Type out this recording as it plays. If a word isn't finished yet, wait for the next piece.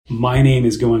my name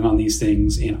is going on these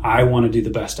things and I want to do the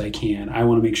best I can. I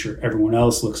want to make sure everyone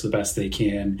else looks the best they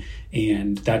can.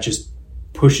 And that just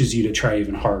pushes you to try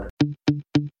even harder.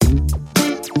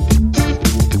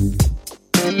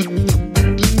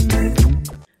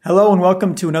 Hello and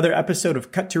welcome to another episode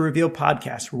of Cut to Reveal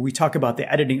podcast, where we talk about the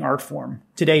editing art form.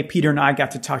 Today, Peter and I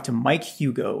got to talk to Mike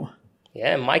Hugo.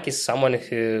 Yeah, Mike is someone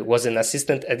who was an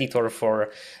assistant editor for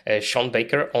Sean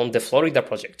Baker on the Florida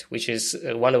Project, which is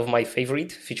one of my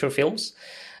favorite feature films.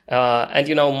 And,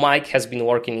 you know, Mike has been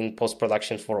working in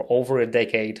post-production for over a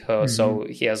decade, so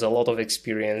he has a lot of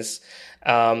experience.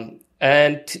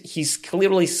 And he's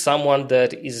clearly someone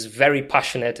that is very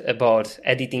passionate about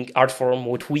editing art form,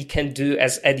 what we can do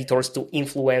as editors to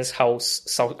influence how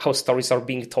stories are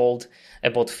being told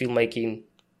about filmmaking.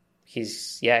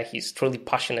 He's truly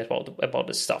passionate about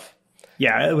this stuff.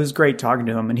 Yeah, it was great talking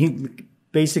to him. And he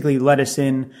basically let us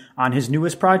in on his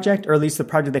newest project, or at least the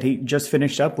project that he just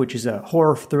finished up, which is a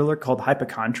horror thriller called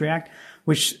Hypochondriac,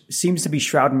 which seems to be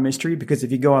shrouded in mystery because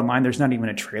if you go online, there's not even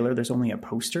a trailer. There's only a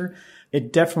poster.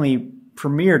 It definitely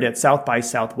premiered at South by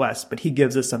Southwest, but he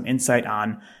gives us some insight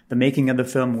on the making of the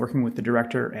film, working with the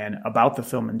director, and about the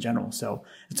film in general. So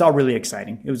it's all really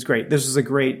exciting. It was great.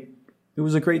 It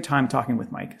was a great time talking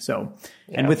with Mike. So,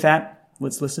 And with that,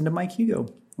 let's listen to Mike Hugo.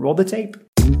 Roll the tape.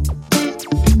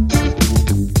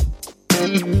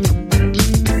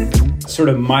 Sort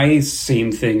of my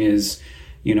same thing is,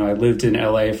 you know, I lived in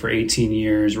LA for 18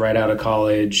 years, right out of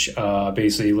college,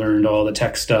 basically learned all the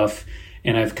tech stuff.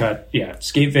 And I've cut,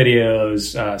 skate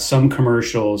videos, some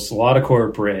commercials, a lot of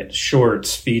corporate,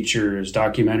 shorts, features,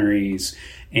 documentaries.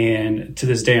 And to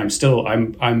this day,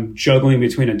 I'm juggling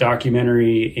between a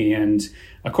documentary and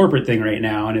a corporate thing right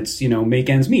now. And it's, you know, make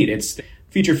ends meet. It's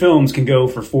feature films can go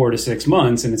for 4 to 6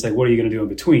 months. And it's like, what are you going to do in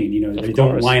between? You know, they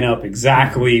don't line up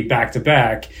exactly back to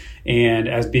back. And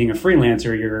as being a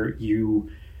freelancer,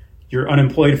 you're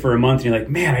unemployed for a month and you're like,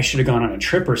 man, I should have gone on a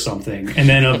trip or something. And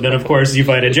then of course you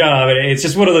find a job. It's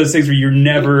just one of those things where you're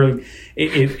never,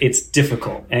 it's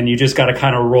difficult and you just got to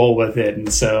kind of roll with it.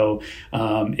 And so,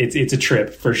 it's a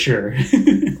trip for sure.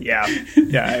 Yeah.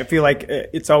 I feel like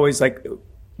it's always like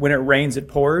when it rains, it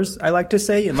pours, I like to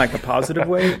say, in like a positive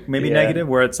way, maybe negative,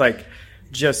 where it's like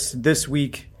just this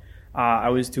week, I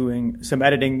was doing some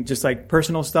editing, just like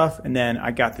personal stuff. And then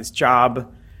I got this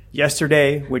job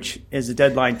yesterday, which is a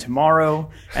deadline tomorrow.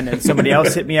 And then somebody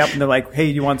else hit me up and they're like, hey,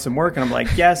 you want some work? And I'm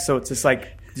like, yes. So it's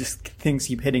just things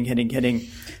keep hitting.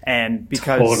 And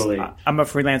because I'm a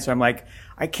freelancer, I'm like,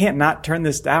 I can't not turn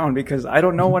this down because I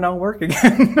don't know when I'll work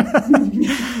again.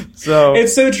 So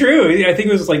it's so true. I think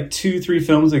it was like 2-3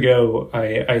 films ago,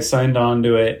 I signed on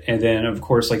to it. And then of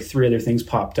course, like 3 other things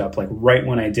popped up like right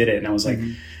when I did it. And I was like,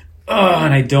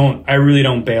 and I really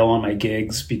don't bail on my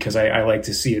gigs because I like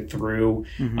to see it through,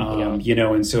 you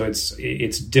know, and so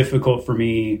it's difficult for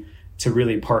me to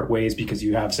really part ways because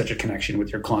you have such a connection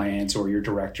with your clients or your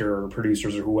director or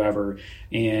producers or whoever.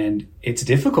 And it's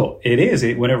difficult. It is.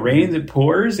 When it rains, it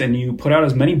pours and you put out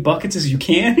as many buckets as you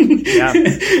can. And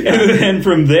then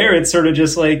from there, it's sort of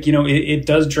just like, you know, it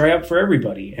does dry up for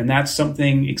everybody. And that's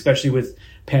something, especially with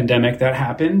pandemic that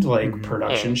happened, like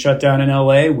production shut down in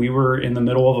LA. We were in the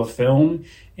middle of a film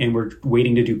and we're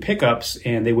waiting to do pickups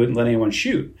and they wouldn't let anyone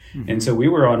shoot. And so we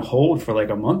were on hold for like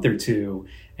a month or two.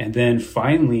 And then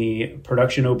finally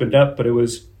production opened up, but it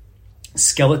was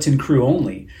skeleton crew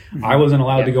only. I wasn't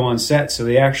allowed to go on set. So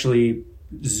they actually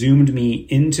zoomed me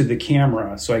into the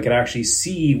camera so I could actually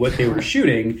see what they were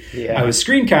shooting. I was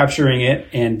screen capturing it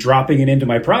and dropping it into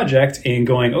my project and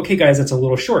going, okay, guys, that's a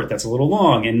little short. That's a little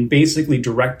long. And basically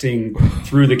directing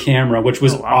through the camera, which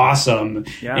was awesome.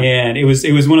 And it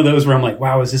was one of those where I'm like,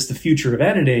 wow, is this the future of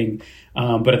editing?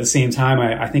 But at the same time,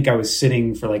 I think I was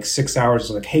sitting for like 6 hours.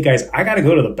 Like, hey guys, I got to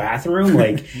go to the bathroom.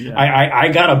 Like, I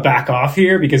got to back off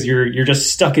here because you're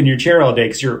just stuck in your chair all day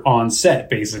because you're on set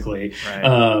basically.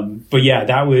 But yeah,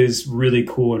 that was really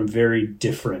cool and very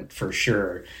different for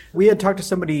sure. We had talked to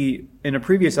somebody in a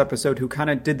previous episode who kind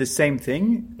of did the same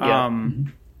thing.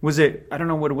 Was it, I don't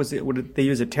know, what was it? Did they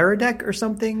use a Teradek or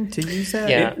something to use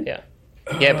that?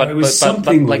 But it was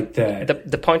something like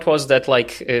that. The point was that,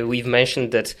 like we've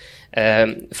mentioned, that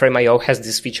Frame.io has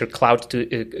this feature,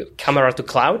 camera to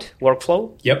cloud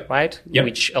workflow. Right.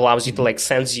 Which allows you to like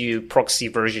sends you proxy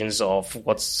versions of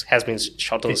what has been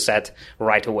shot on set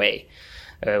right away,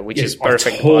 which is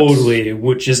perfect. Totally,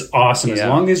 which is awesome. As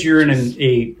long as you're in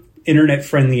a internet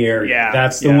friendly area.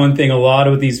 That's the one thing. A lot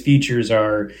of these features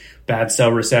are bad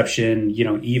cell reception. You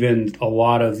know, even a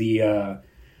lot of the.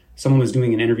 Someone was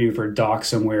doing an interview for a doc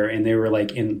somewhere and they were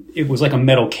like it was like a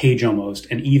metal cage almost.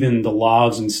 And even the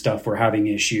lavs and stuff were having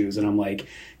issues. And I'm like,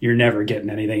 you're never getting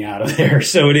anything out of there.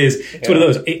 So it's one of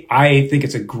those, I think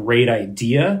it's a great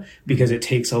idea because it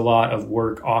takes a lot of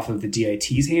work off of the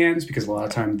DIT's hands, because a lot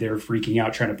of time they're freaking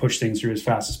out trying to push things through as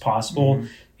fast as possible.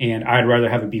 And I'd rather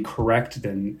have it be correct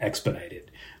than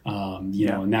expedited.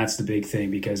 And that's the big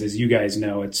thing, because as you guys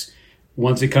know,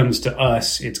 once it comes to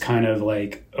us, it's kind of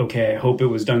like, okay, I hope it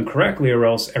was done correctly, or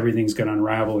else everything's going to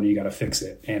unravel and you got to fix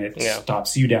it. And it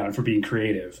stops you down for being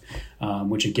creative,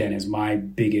 which again is my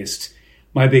biggest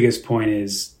point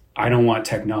is I don't want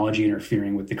technology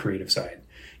interfering with the creative side.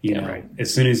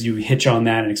 As soon as you hitch on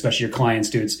that, and especially your clients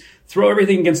do, it's throw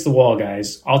everything against the wall,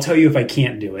 guys. I'll tell you if I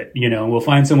can't do it, we'll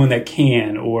find someone that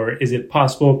can, or is it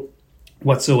possible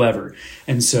whatsoever.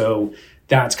 And so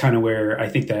that's kind of where I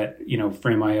think that,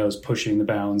 Frame.io is pushing the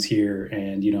bounds here.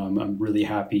 And, I'm really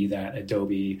happy that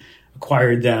Adobe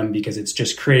acquired them, because it's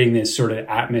just creating this sort of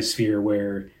atmosphere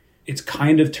where it's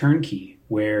kind of turnkey,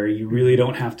 where you really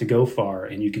don't have to go far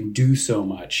and you can do so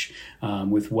much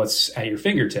with what's at your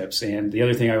fingertips. And the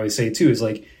other thing I always say too is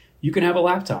like, you can have a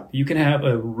laptop, you can have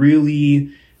a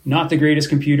really not the greatest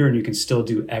computer, and you can still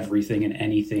do everything and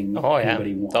anything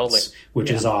anybody wants,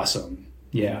 which is awesome.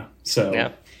 Yeah.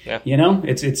 So,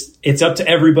 it's up to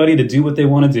everybody to do what they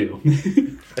want to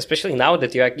do. Especially now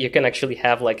that you can actually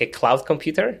have like a cloud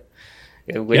computer,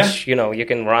 which, you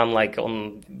can run like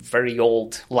on very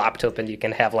old laptop, and you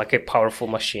can have like a powerful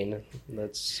machine.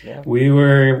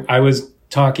 I was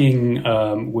talking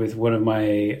with one of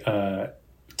my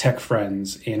tech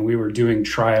friends, and we were doing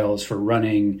trials for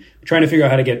trying to figure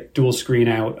out how to get dual screen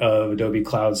out of Adobe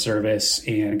Cloud Service.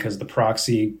 And because the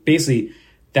proxy, basically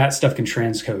that stuff can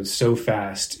transcode so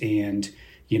fast, and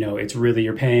it's really,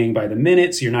 you're paying by the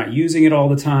minute, so you're not using it all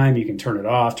the time. You can turn it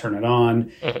off, turn it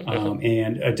on.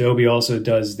 And Adobe also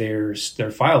does their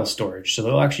file storage. So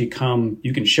they'll actually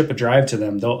you can ship a drive to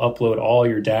them. They'll upload all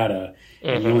your data,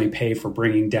 and you only pay for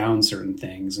bringing down certain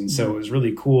things. And so it was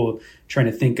really cool trying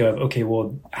to think of, okay,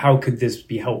 well, how could this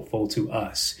be helpful to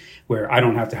us, where I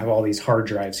don't have to have all these hard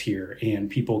drives here, and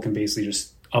people can basically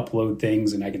just upload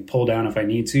things, and I can pull down if I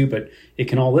need to, but it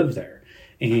can all live there.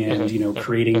 And,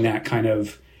 creating that kind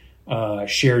of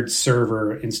shared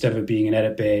server, instead of it being an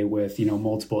edit bay with,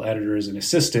 multiple editors and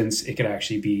assistants, it could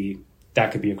actually be,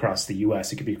 that could be across the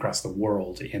US, it could be across the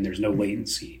world, and there's no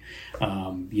latency.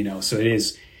 So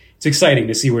it's exciting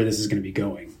to see where this is going to be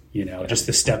going. Just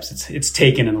the steps it's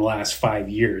taken in the last 5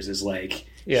 years is like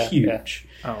huge.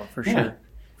 Yeah. Oh, for sure.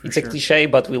 It's a cliche,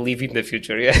 but we live in the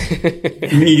future,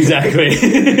 Exactly.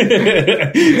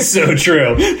 So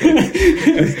true.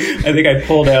 I think I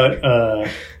pulled out,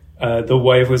 the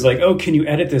wife was like, oh, can you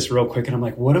edit this real quick? And I'm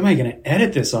like, what am I going to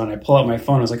edit this on? I pull out my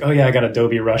phone. I was like, oh yeah, I got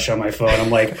Adobe Rush on my phone. I'm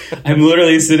like, I'm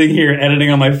literally sitting here editing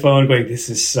on my phone going, this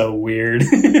is so weird. But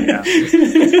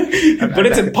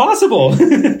it's impossible.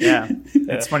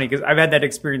 It's funny because I've had that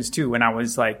experience too, when I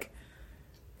was like,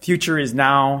 Future is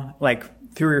now like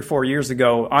 3 or 4 years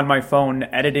ago on my phone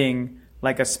editing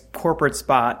like a corporate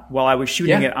spot while I was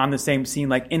shooting it on the same scene,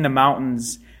 like in the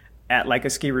mountains at like a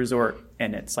ski resort.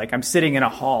 And it's like, I'm sitting in a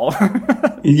hall.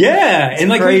 And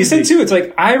like what you said too, it's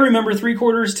like, I remember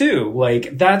 3/4 too.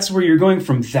 Like that's where you're going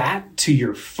from that to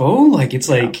your phone. Like, it's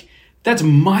like, that's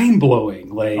mind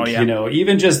blowing. Like,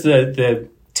 even just the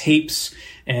tapes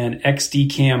and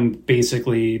XD cam,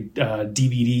 basically,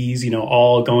 DVDs,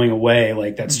 all going away.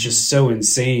 Like that's just so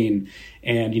insane.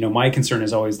 And, my concern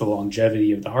is always the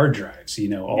longevity of the hard drives.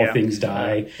 All things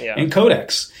die. And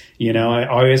codecs. I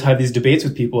always have these debates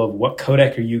with people of what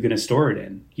codec are you going to store it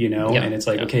in, and it's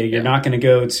like, okay, you're not going to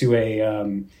go to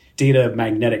a data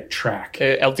magnetic track.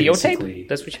 LTO tape?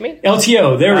 That's what you mean?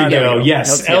 LTO, there we go.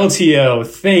 Yes, LTO.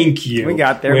 Thank you. We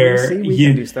got there. We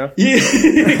can do stuff. We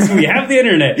have the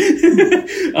internet.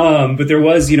 But there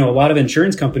was, a lot of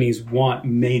insurance companies want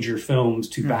major films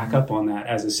to back up on that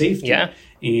as a safety. Yeah.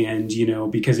 And,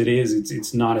 because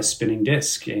it's not a spinning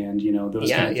disc, and,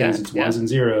 those kind of things, it's ones and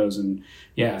zeros. And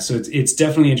so it's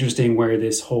definitely interesting where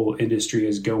this whole industry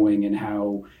is going, and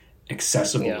how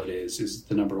accessible it is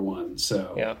the number one.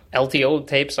 So LTO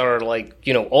tapes are like,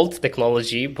 old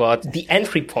technology, but the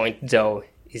entry point though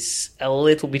is a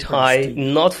little bit high,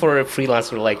 not for a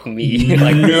freelancer like me.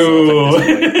 No.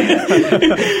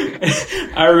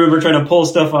 I remember trying to pull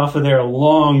stuff off of there a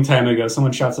long time ago.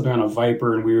 Someone shot something on a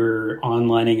Viper, and we were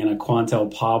onlining in a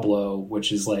Quantel Pablo,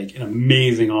 which is like an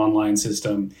amazing online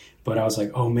system. But I was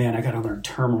like, oh man, I got to learn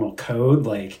terminal code.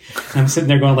 Like, I'm sitting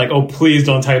there going like, oh, please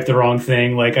don't type the wrong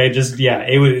thing. Like,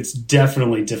 it's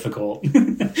definitely difficult.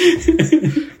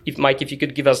 Mike, if you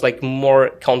could give us like more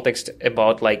context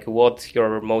about like what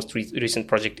your most recent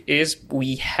project is.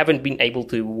 We haven't been able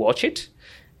to watch it.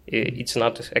 It's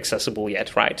not accessible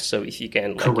yet, right? So if you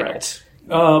can, correct.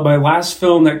 My last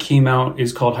film that came out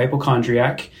is called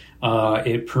Hypochondriac.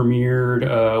 It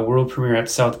premiered, world premiere at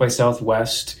South by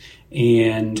Southwest,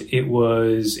 and it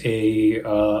was a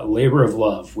labor of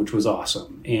love, which was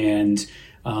awesome. And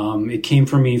it came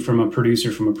from me from a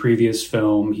producer from a previous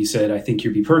film. He said, I think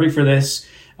you'd be perfect for this.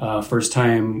 First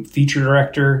time feature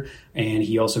director, and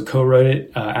he also co-wrote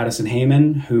it, Addison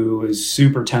Heyman, who is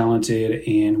super talented,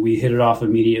 and we hit it off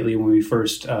immediately when we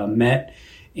first met.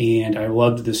 And I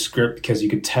loved the script because you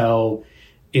could tell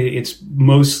it's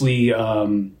mostly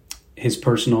his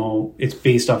personal, it's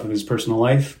based off of his personal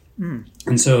life.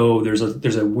 And so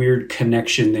there's a weird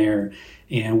connection there.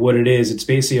 And what it is, it's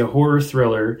basically a horror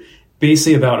thriller,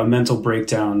 basically about a mental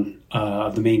breakdown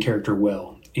of the main character,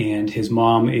 Will. And his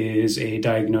mom is a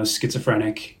diagnosed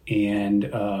schizophrenic, and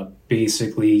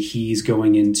basically he's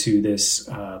going into this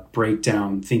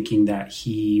breakdown thinking that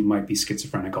he might be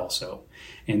schizophrenic also.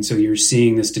 And so you're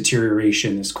seeing this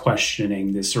deterioration, this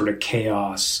questioning, this sort of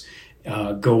chaos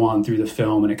go on through the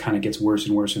film, and it kind of gets worse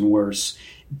and worse and worse.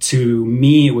 To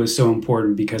me, it was so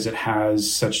important because it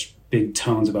has such big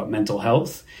tones about mental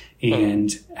health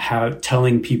and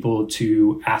telling people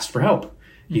to ask for help.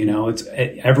 You know,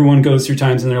 everyone goes through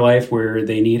times in their life where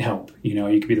they need help. You know,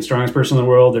 you could be the strongest person in the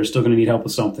world, they're still going to need help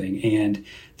with something. And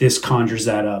this conjures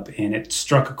that up. And it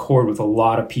struck a chord with a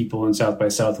lot of people in South by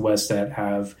Southwest that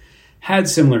have had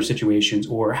similar situations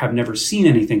or have never seen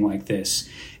anything like this.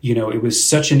 You know, it was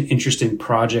such an interesting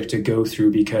project to go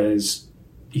through because,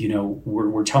 you know,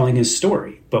 we're telling his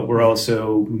story, but we're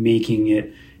also making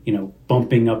it, you know,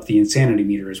 bumping up the insanity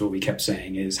meter is what we kept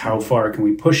saying, is how far can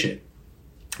we push it?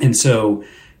 And so,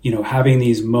 you know, having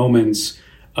these moments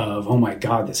of, oh my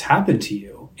God, this happened to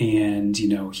you. And, you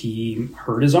know, he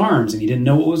hurt his arms and he didn't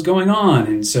know what was going on.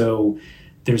 And so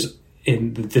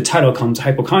the title comes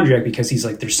Hypochondriac because he's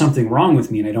like, there's something wrong with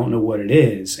me and I don't know what it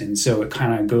is. And so it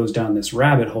kind of goes down this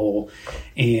rabbit hole.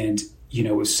 And, you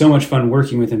know, it was so much fun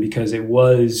working with him because it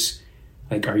was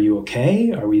like, are you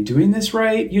okay? Are we doing this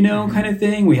right? You know, kind of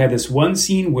thing. We had this one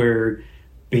scene where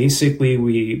basically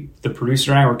the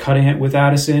producer and I were cutting it with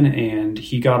Addison, and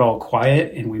he got all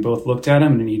quiet and we both looked at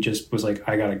him and he just was like,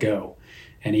 I gotta go.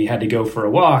 And he had to go for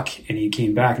a walk, and he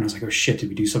came back and I was like, oh shit, did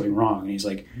we do something wrong? And he's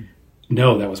like,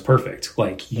 no, that was perfect.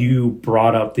 Like, you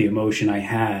brought up the emotion I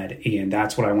had, and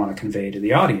that's what I want to convey to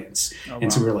the audience. Oh, wow.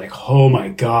 And so we were like, oh my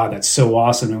God, that's so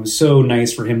awesome. It was so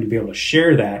nice for him to be able to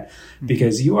share that,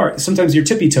 because sometimes you're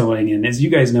tippy-toeing, and as you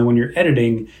guys know, when you're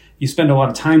editing, you spend a lot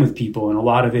of time with people, and a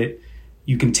lot of it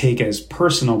you can take as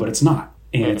personal, but it's not.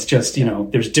 And it's just, you know,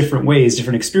 there's different ways,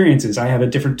 different experiences. I have a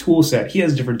different tool set. He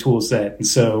has a different tool set. And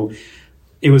so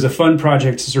it was a fun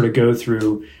project to sort of go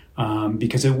through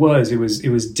because it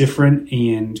was different,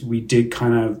 and we did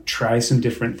kind of try some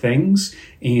different things.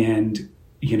 And,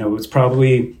 you know, it's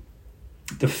probably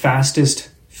the fastest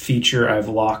feature I've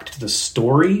locked the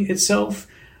story itself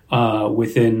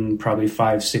within probably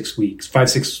 5-6 weeks,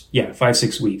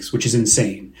 5-6 weeks, which is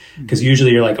insane. Because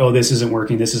usually you're like, oh, this isn't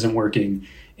working.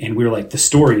 And we're like, the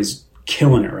story's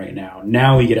killing it right now.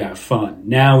 Now we get to have fun.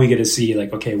 Now we get to see,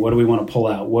 like, okay, what do we want to pull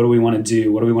out? What do we want to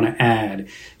do? What do we want to add?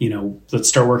 You know, let's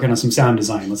start working on some sound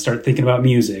design. Let's start thinking about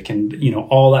music and, you know,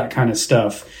 all that kind of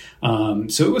stuff.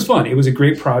 So it was fun. It was a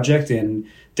great project, and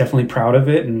definitely proud of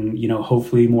it. And, you know,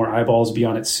 hopefully more eyeballs be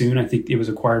on it soon. I think it was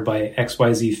acquired by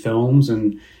XYZ Films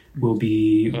and will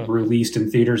be released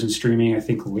in theaters and streaming, I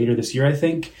think, later this year, I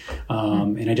think.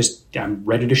 And I'm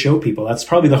ready to show people. That's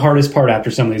probably the hardest part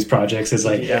after some of these projects is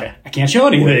like, I can't show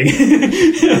anything.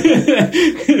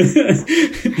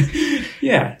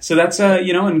 Yeah. So that's,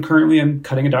 you know, and currently I'm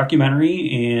cutting a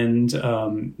documentary, and,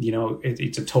 you know,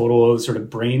 it's a total sort of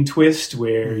brain twist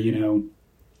where, you know,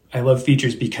 I love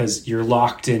features because you're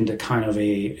locked into kind of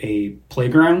a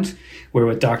playground, where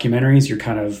with documentaries, you're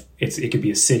kind of, it could be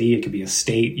a city, it could be a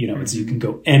state, you know, you can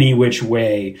go any which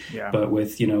way. Yeah. But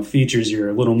with, you know, features, you're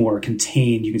a little more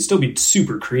contained. You can still be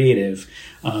super creative,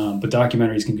 but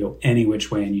documentaries can go any which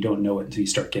way, and you don't know it until you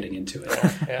start getting into it.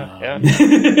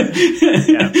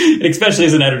 Especially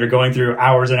as an editor going through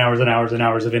hours and hours and hours and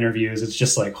hours of interviews. It's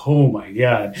just like, oh my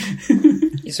God.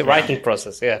 It's a writing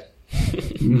process. Yeah.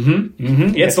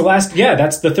 It's the last,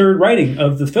 that's the third writing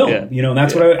of the film, you know, and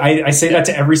that's what I say that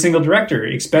to every single director,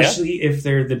 especially if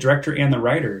they're the director and the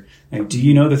writer. Like, do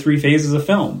you know the 3 phases of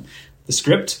film? The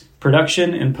script,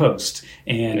 production, and post.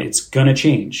 And it's gonna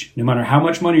change. No matter how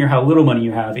much money or how little money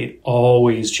you have, it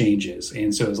always changes.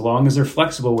 And so as long as they're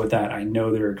flexible with that, I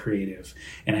know they're creative.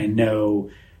 And I know,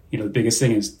 you know, the biggest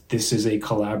thing is this is a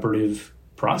collaborative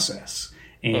process.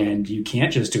 And you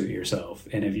can't just do it yourself.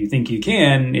 And if you think you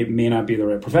can, it may not be the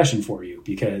right profession for you,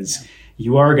 because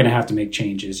you are going to have to make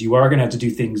changes. You are going to have to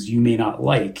do things you may not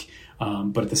like.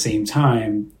 But at the same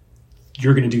time,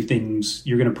 you're going to do things,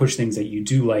 you're going to push things that you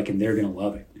do like, and they're going to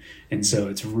love it. And so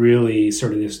it's really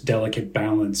sort of this delicate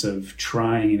balance of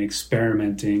trying and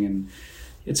experimenting, and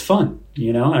it's fun,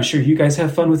 you know? I'm sure you guys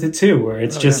have fun with it too, where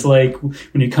it's like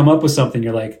when you come up with something,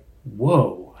 you're like,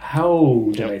 whoa, how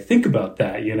did I think about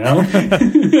that, you know?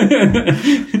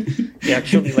 Yeah,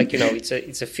 actually, like, you know,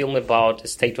 it's a film about a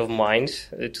state of mind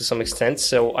to some extent.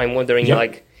 So I'm wondering,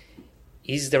 like,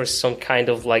 is there some kind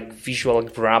of like visual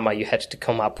grammar you had to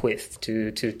come up with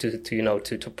to you know,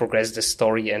 to progress the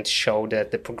story and show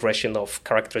the progression of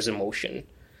characters' emotion?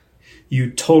 You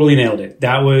totally nailed it.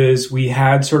 We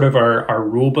had sort of our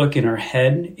rule book in our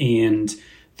head, and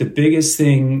the biggest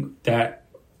thing that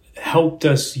helped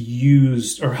us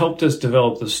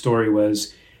develop the story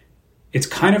was, it's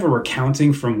kind of a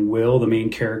recounting from Will, the main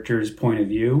character's point of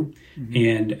view.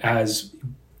 And as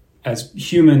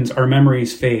humans, our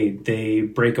memories fade, they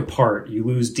break apart, you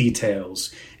lose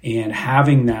details. And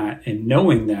having that and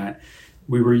knowing that,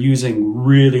 we were using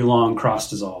really long cross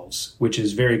dissolves, which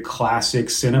is very classic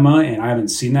cinema, and I haven't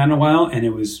seen that in a while. And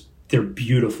they're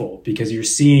beautiful because you're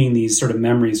seeing these sort of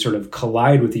memories sort of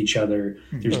collide with each other.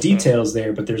 There's details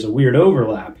there, but there's a weird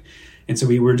overlap. And so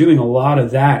we were doing a lot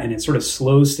of that, and it sort of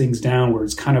slows things down where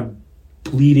it's kind of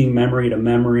bleeding memory to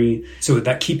memory. So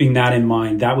that, keeping that in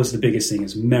mind, that was the biggest thing,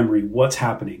 is memory. What's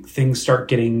happening? Things start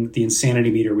getting, the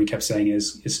insanity meter, we kept saying,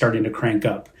 is starting to crank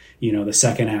up. You know, the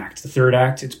second act, the third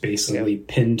act, it's basically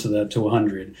pinned to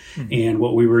 100. And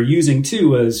what we were using too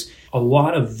was a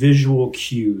lot of visual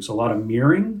cues, a lot of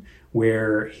mirroring,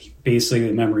 where basically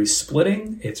the memory's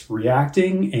splitting, it's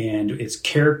reacting, and it's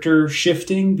character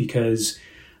shifting, because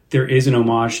there is an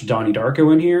homage to Donnie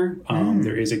Darko in here.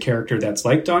 There is a character that's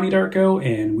like Donnie Darko,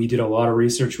 and we did a lot of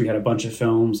research. We had a bunch of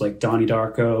films like Donnie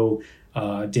Darko,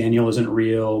 Daniel Isn't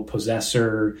Real,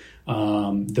 Possessor.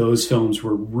 Those films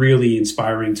were really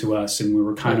inspiring to us, and we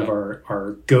were kind of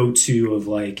our go-to of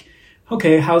like,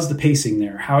 okay, how's the pacing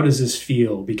there? How does this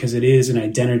feel? Because it is an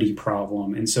identity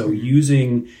problem. And so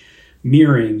using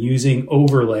mirroring, using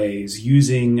overlays,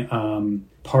 using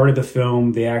part of the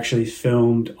film they actually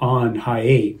filmed on high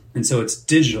 8, and so it's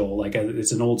digital, like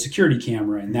it's an old security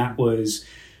camera. And that was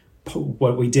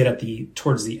what we did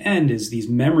towards the end, is these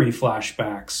memory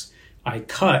flashbacks I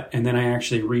cut, and then I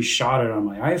actually reshot it on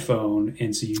my iPhone,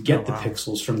 and so you get the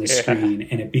pixels from the screen,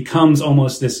 and it becomes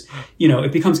almost this, you know,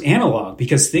 it becomes analog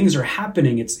because things are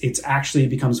happening. It's actually, it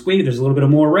becomes, wait, there's a little bit of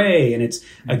moire, and it's,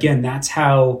 again, that's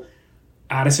how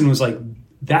Addison was like,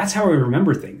 that's how I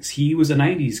remember things. He was a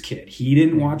 90s kid. He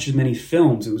didn't watch as many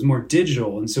films. It was more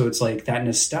digital. And so it's like that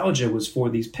nostalgia was for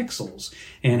these pixels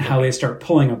and how they start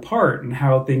pulling apart and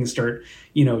how things start,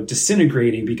 you know,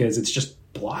 disintegrating because it's just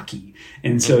blocky.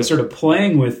 And so sort of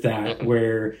playing with that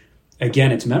where,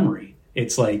 again, it's memory.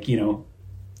 It's like, you know,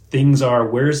 things are,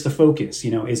 where's the focus? You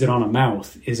know, is it on a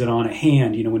mouth? Is it on a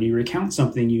hand? You know, when you recount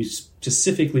something, you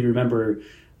specifically remember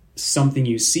something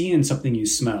you see and something you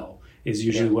smell. Is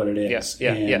usually what it is.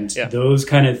 Those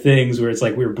kind of things where it's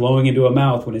like we were blowing into a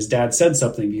mouth when his dad said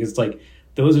something, because it's like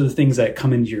those are the things that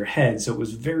come into your head. So it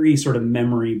was very sort of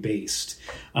memory based.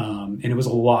 And it was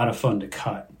a lot of fun to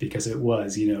cut because it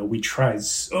was, you know, we tried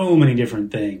so many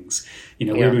different things. You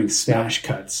know, we were doing smash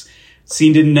cuts.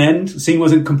 Scene didn't end. Scene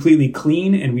wasn't completely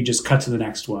clean, and we just cut to the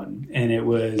next one. And it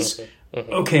was,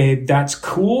 okay, that's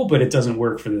cool, but it doesn't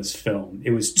work for this film.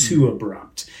 It was too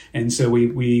abrupt. And so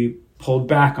we pulled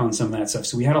back on some of that stuff.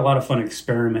 So we had a lot of fun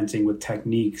experimenting with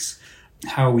techniques.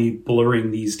 How are we blurring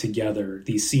these together,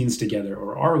 these scenes together,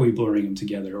 or are we blurring them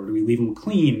together? Or do we leave them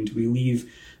clean? Do we leave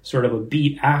sort of a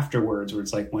beat afterwards where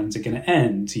it's like, when's it going to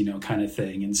end, you know, kind of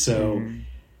thing. And so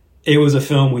it was a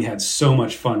film we had so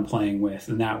much fun playing with.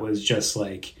 And that was just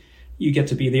like, you get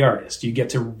to be the artist. You get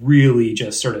to really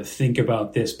just sort of think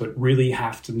about this, but really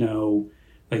have to know,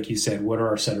 like you said, what are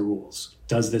our set of rules?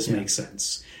 Does this make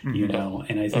sense? You know,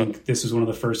 and I think this was one of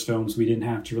the first films we didn't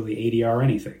have to really ADR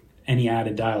anything, any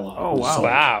added dialogue. Oh, wow.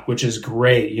 Wow. Which is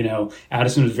great. You know,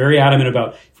 Addison was very adamant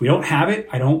about, if we don't have it,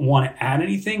 I don't want to add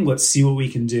anything. Let's see what we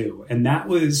can do. And that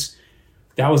was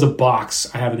a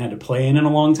box I haven't had to play in a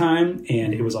long time.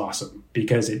 And it was awesome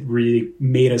because it really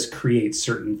made us create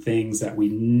certain things that we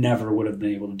never would have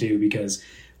been able to do, because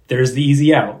there's the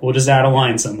easy out. We'll just add a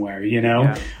line somewhere, you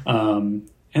know?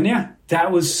 And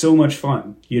that was so much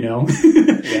fun, you know?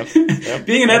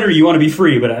 Being an editor, you want to be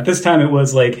free, but at this time it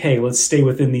was like, hey, let's stay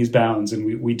within these bounds.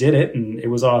 And we did it, and it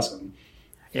was awesome.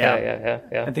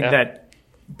 I think that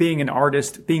being an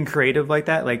artist, being creative like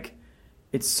that, like,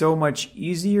 it's so much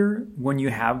easier when you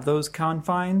have those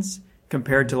confines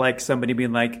compared to like somebody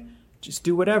being like, just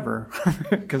do whatever.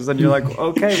 Because then you're like,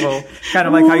 okay, well, kind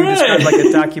of like how you described like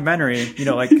a documentary,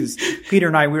 like because Peter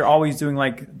and I, we're always doing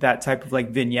like that type of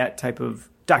like vignette type of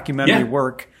documentary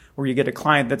work where you get a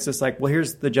client that's just like, well,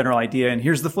 here's the general idea and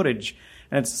here's the footage.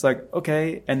 And it's just like,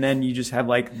 okay. And then you just have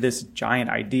like this giant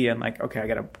idea and like, okay, I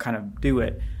got to kind of do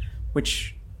it,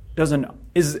 which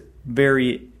is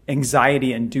very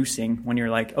anxiety inducing when you're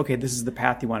like, okay, this is the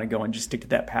path you want to go and just stick to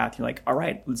that path. You're like, all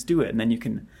right, let's do it. And then you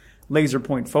can laser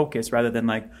point focus rather than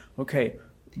like, okay,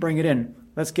 bring it in.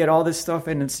 Let's get all this stuff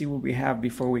in and see what we have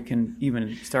before we can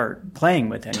even start playing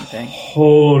with anything.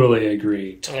 Totally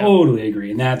agree.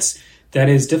 And that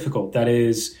is difficult. That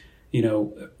is,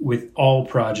 with all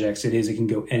projects, it can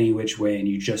go any which way and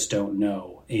you just don't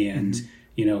know. And,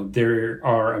 there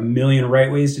are a million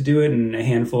right ways to do it and a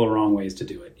handful of wrong ways to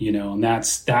do it, and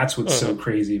that's what's so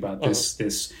crazy about this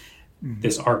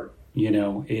art.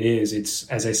 It's,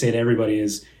 as I say to everybody,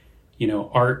 is,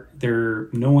 art,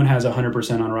 no one has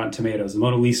 100% on Rotten Tomatoes. The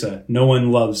Mona Lisa, no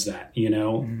one loves that,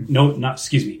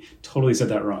 totally said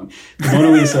that wrong. The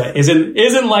Mona Lisa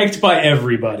isn't liked by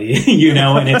everybody,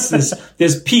 and it's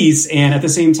this piece. And at the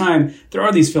same time, there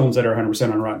are these films that are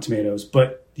 100% on Rotten Tomatoes,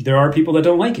 but there are people that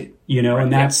don't like it,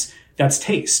 and that's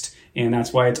taste. And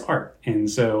that's why it's art. And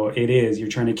so you're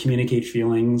trying to communicate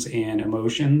feelings and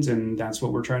emotions, and that's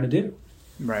what we're trying to do.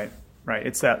 Right.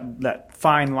 It's that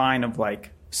fine line of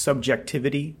like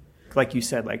subjectivity, like you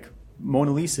said, like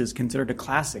Mona Lisa is considered a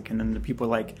classic, and then the people are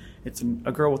like, it's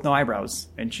a girl with no eyebrows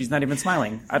and she's not even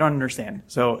smiling. I don't understand.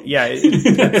 So yeah, you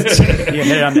hit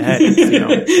it on the head.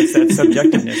 It's that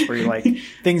subjectiveness where you're like,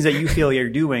 things that you feel you're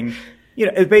doing.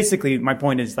 Basically my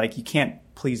point is like, you can't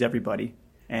please everybody,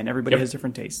 and everybody has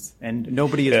different tastes, and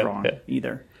nobody is wrong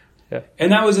either. Yeah.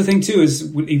 And that was the thing too,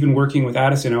 is even working with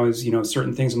Addison, I was,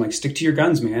 certain things I'm like, stick to your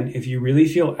guns, man. If you really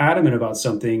feel adamant about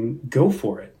something, go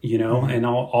for it, and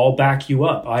I'll back you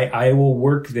up. I will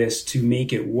work this to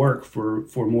make it work for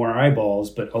more eyeballs,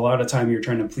 but a lot of time you're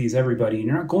trying to please everybody and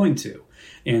you're not going to.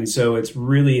 And so it's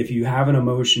really, if you have an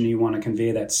emotion, you want to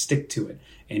convey that, stick to it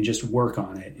and just work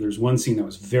on it. There's one scene that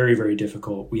was very, very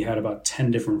difficult. We had about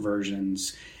 10 different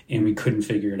versions and we couldn't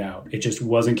figure it out. It just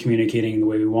wasn't communicating the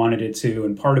way we wanted it to.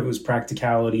 And part of it was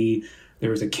practicality. There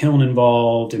was a kiln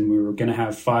involved and we were going to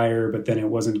have fire, but then it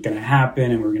wasn't going to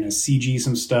happen and we were going to CG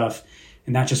some stuff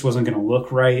and that just wasn't going to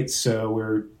look right. So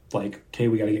we're like, okay,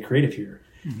 we got to get creative here.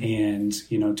 Mm-hmm.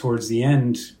 And, towards the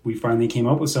end, we finally came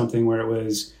up with something where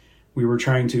we were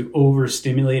trying to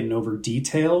overstimulate and over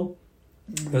detail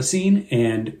the scene.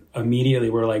 And immediately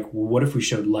we're like, well, what if we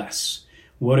showed less?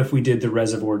 What if we did the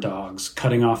Reservoir Dogs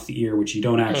cutting off the ear, which you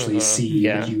don't actually see,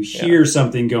 but you hear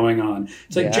something going on.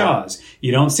 It's like Jaws.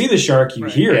 You don't see the shark, you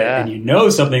hear it, and you know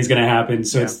something's going to happen.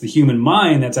 So it's the human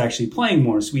mind that's actually playing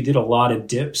more. So we did a lot of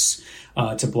dips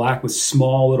to black with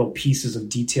small little pieces of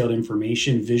detailed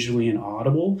information, visually and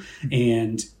audible.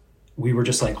 And we were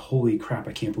just like, holy crap,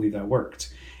 I can't believe that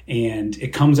worked. And it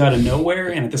comes out of nowhere,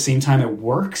 and at the same time it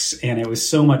works. And it was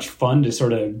so much fun to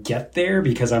sort of get there,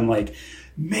 because I'm like,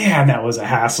 man, that was a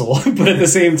hassle. But at the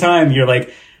same time, you're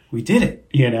like, we did it,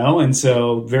 And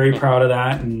so very proud of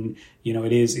that. And,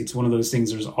 it's one of those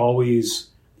things,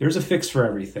 there's a fix for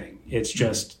everything. It's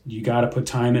just, you got to put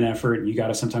time and effort, and you got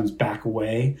to sometimes back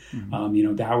away.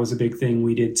 Mm-hmm. That was a big thing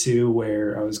we did too,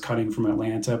 where I was cutting from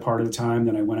Atlanta part of the time.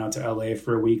 Then I went out to LA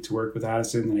for a week to work with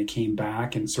Addison. Then I came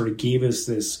back and sort of gave us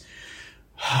this,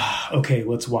 okay,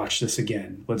 let's watch this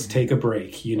again. Let's take a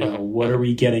break. What are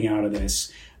we getting out of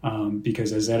this?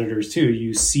 Because as editors too,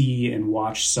 you see and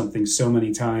watch something so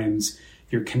many times,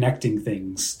 you're connecting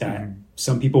things that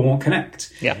some people won't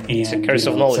connect. Yeah, and, it's a curse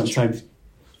of knowledge. Sometimes,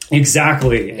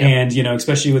 exactly. Yeah. And,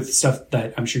 especially with stuff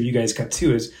that I'm sure you guys cut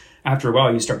too, is after a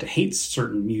while you start to hate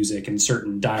certain music and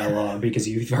certain dialogue because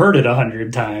you've heard it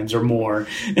 100 times or more.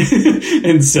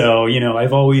 And so,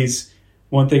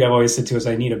 one thing I've always said too is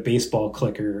I need a baseball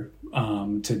clicker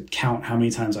to count how many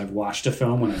times I've watched a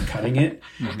film when I'm cutting it,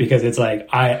 because it's like,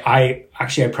 I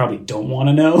probably don't want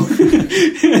to know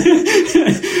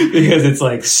because it's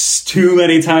like too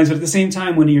many times. But at the same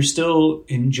time, when you're still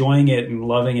enjoying it and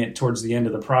loving it towards the end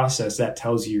of the process, that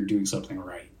tells you you're doing something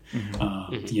right.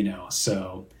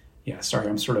 So yeah, sorry,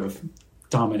 I'm sort of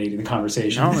dominating the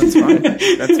conversation. No, that's fine.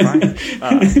 That's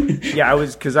fine. I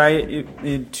was, because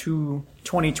in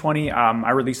 2020,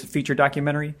 I released a feature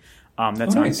documentary.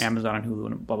 That's nice. On Amazon and Hulu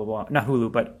and blah, blah, blah. Not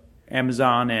Hulu, but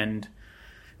Amazon and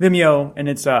Vimeo. And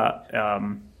it's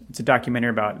a documentary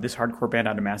about this hardcore band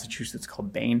out of Massachusetts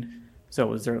called Bane. So it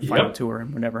was their final tour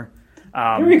and whatever.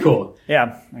 Very cool.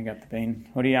 Yeah, I got the Bane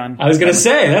hoodie on. I was going to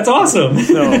say, that's awesome.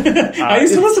 So, I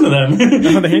used to listen to them.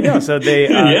 Oh, there you go. So they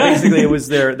basically, it was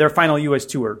their final U.S.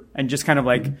 tour, and just kind of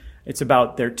like it's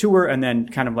about their tour, and then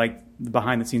kind of like the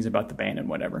behind the scenes about the band and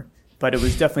whatever. But it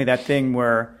was definitely that thing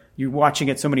where you're watching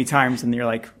it so many times, and you're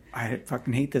like, I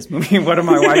fucking hate this movie. Why am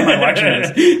I watching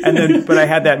this? And then, but I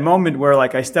had that moment where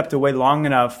like I stepped away long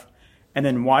enough and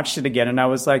then watched it again, and I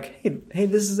was like, hey,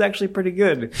 this is actually pretty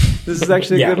good. This is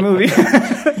actually a good movie.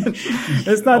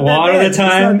 It's not that bad. It's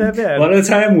not that bad. A lot of the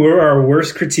time, we're our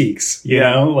worst critiques, you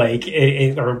know, like,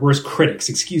 our worst critics,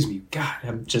 excuse me.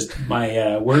 God,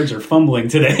 my words are fumbling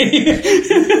today.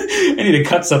 I need to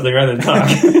cut something rather than talk.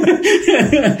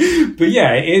 But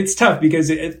yeah, it's tough because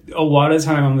a lot of the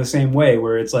time I'm the same way,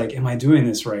 where it's like, am I doing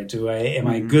this right? Am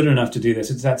I good enough to do this?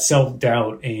 It's that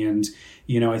self-doubt, and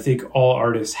you know, I think all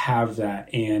artists have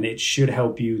that, and it should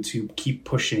help you to keep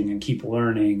pushing and keep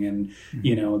learning. And,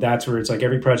 you know, that's where it's like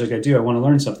every project I do, I want to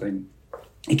learn something.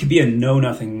 It could be a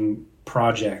know-nothing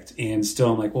project, and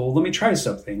still I'm like, well, let me try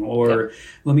something, or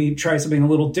let me try something a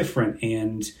little different.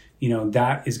 And, you know,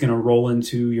 that is going to roll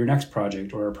into your next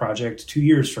project, or a project 2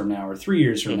 years from now or 3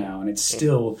 years from now. And it's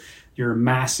still, you're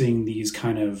amassing these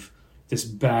kind of this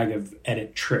bag of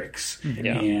edit tricks,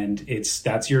 and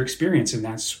that's your experience, and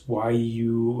that's why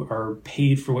you are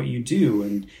paid for what you do.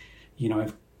 And you know,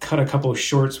 I've cut a couple of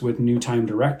shorts with new time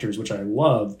directors, which I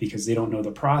love because they don't know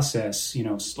the process. You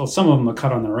know, some of them are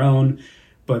cut on their own,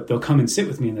 but they'll come and sit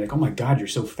with me and they're like, "Oh my God, you're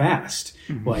so fast!"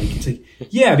 Like, it's like,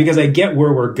 yeah, because I get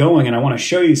where we're going, and I want to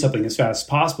show you something as fast as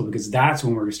possible, because that's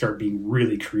when we're going to start being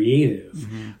really creative.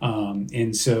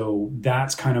 And so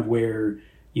that's kind of where,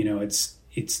 you know, it's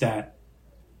that.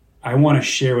 I want to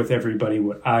share with everybody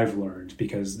what I've learned,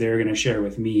 because they're going to share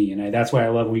with me. And that's why I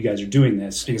love when you guys are doing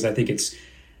this, because I think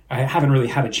I haven't really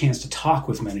had a chance to talk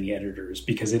with many editors,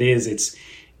 because it's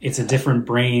a different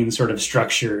brain sort of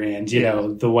structure. And, you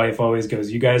know, the wife always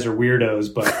goes, you guys are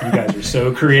weirdos, but you guys are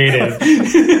so creative.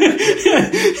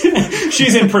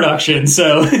 She's in production.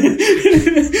 So,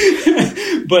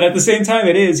 but at the same time,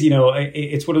 it is, you know,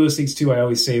 it's one of those things too. I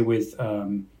always say with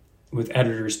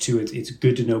editors too, it's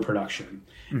good to know production.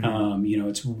 You know,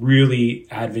 it's really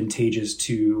advantageous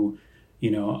to,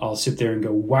 you know, I'll sit there and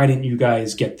go, why didn't you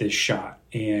guys get this shot?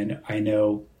 And I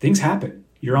know things happen.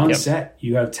 You're on set.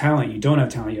 You have talent. You don't have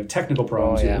talent. You have technical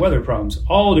problems. You have weather problems.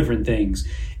 All different things.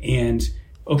 And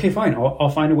okay, fine. I'll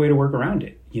find a way to work around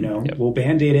it. You know, we'll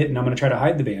Band-Aid it, and I'm going to try to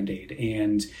hide the Band-Aid.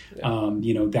 And,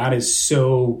 you know, that is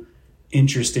so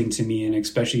interesting to me. And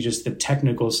especially just the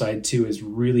technical side too, is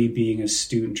really being a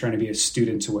student, trying to be a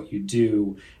student to what you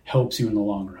do helps you in the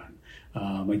long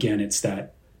run. Again, it's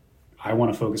that I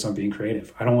want to focus on being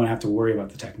creative. I don't want to have to worry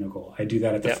about the technical. I do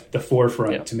that at the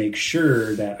forefront to make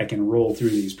sure that I can roll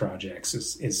through these projects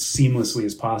as seamlessly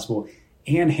as possible,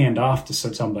 and hand off to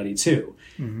somebody too,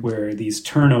 where these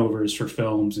turnovers for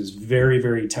films is very,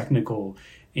 very technical.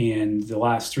 And the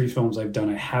last 3 films I've done,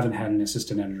 I haven't had an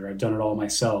assistant editor. I've done it all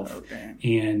myself.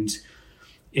 And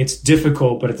it's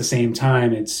difficult, but at the same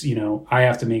time, it's, you know, I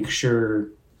have to make sure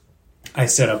I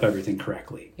set up everything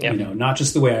correctly. You know, not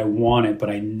just the way I want it, but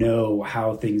I know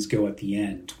how things go at the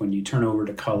end. When you turn over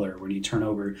to color, when you turn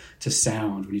over to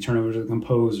sound, when you turn over to the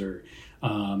composer.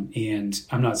 And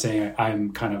I'm not saying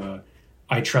I'm kind of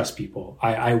I trust people.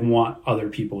 I want other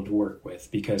people to work with,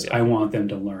 because I want them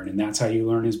to learn. And that's how you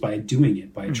learn, is by doing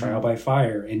it, by trial by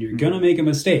fire. And you're going to make a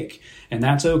mistake, and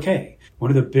that's okay.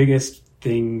 One of the biggest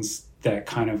things that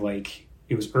kind of like,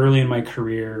 it was early in my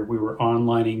career, we were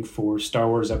onlining for Star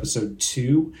Wars Episode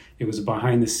 2. It was a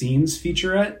behind the scenes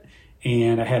featurette,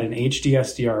 and I had an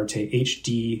HDSR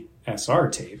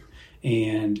tape,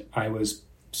 and I was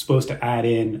supposed to add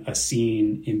in a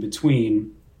scene in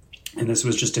between. And this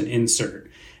was just an insert,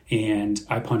 and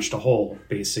I punched a hole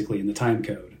basically in the time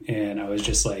code. And I was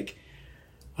just like,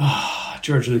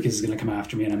 George Lucas is going to come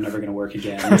after me, and I'm never going to work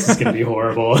again. This is going to be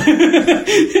horrible.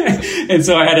 And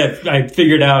so I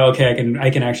figured out, okay,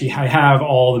 I have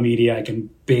all the media. I can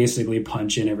basically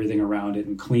punch in everything around it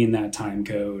and clean that time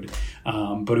code.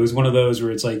 But it was one of those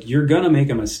where it's like, you're going to make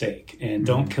a mistake, and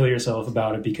don't kill yourself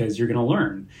about it, because you're going to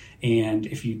learn. And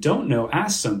if you don't know,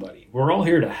 ask somebody. We're all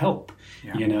here to help.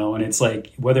 You know, and it's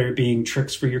like, whether it being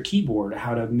tricks for your keyboard,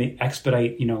 how to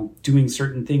expedite, you know, doing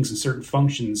certain things and certain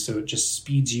functions so it just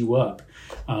speeds you up.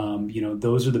 You know,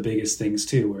 those are the biggest things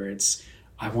too, where it's,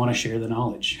 I want to share the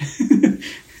knowledge.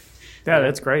 Yeah,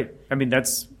 that's great. I mean,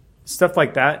 that's stuff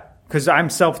like that, because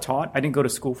I'm self-taught. I didn't go to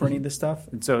school for any of this stuff.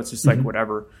 And so it's just like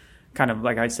whatever, kind of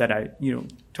like I said, I, you know,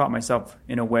 taught myself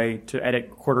in a way to edit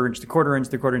quarter inch to quarter inch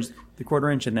to quarter inch to quarter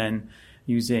inch, and then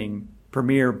using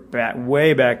Premiere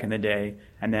way back in the day,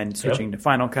 and then switching to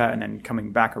Final Cut, and then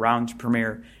coming back around to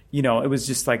Premiere. You know, it was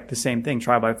just like the same thing,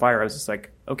 trial by fire. I was just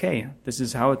like, okay, this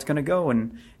is how it's going to go.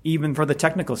 And even for the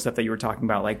technical stuff that you were talking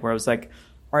about, like where I was like,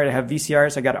 all right, I have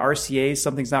VCRs, I got RCAs,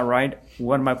 something's not right.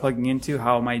 What am I plugging into?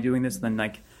 How am I doing this? And then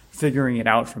like figuring it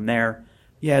out from there.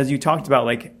 Yeah, as you talked about,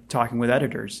 like talking with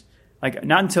editors, like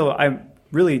not until I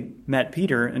really met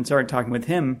Peter and started talking with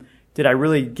him did I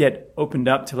really get opened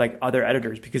up to like other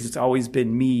editors, because it's always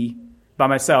been me by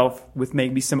myself with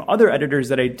maybe some other editors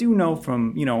that I do know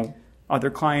from, you know, other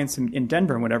clients in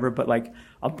Denver and whatever, but like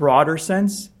a broader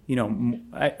sense, you know,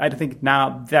 I think now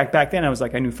back then I was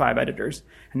like, I knew 5 editors,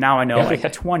 and now I know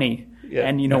 20,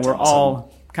 and you know, we're awesome.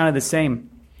 All kind of the same,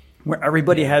 where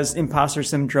everybody has imposter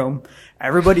syndrome,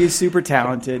 everybody is super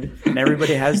talented, and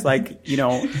everybody has like, you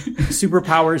know,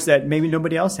 superpowers that maybe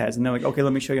nobody else has, and they're like, okay,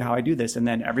 let me show you how I do this, and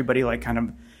then everybody like kind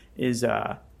of is,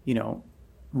 you know,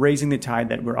 raising the tide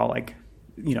that we're all like,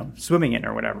 you know, swimming in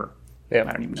or whatever. Yeah.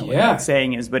 I don't even know what that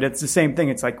saying is, but it's the same thing.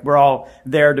 It's like we're all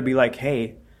there to be like,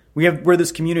 hey, we're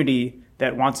this community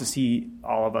that wants to see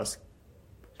all of us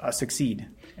succeed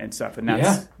and stuff, and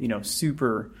that's you know,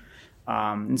 super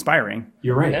inspiring.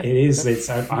 You're right. It is.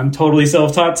 I'm totally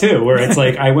self-taught too. Where it's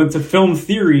like I went to film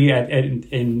theory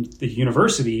in the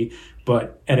university,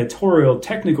 but editorial,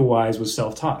 technical wise, was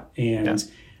self-taught, and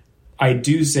I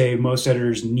do say most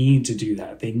editors need to do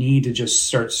that. They need to just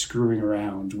start screwing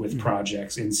around with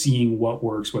projects and seeing what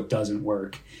works, what doesn't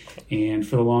work. And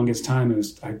for the longest time,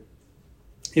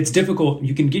 it's difficult.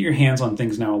 You can get your hands on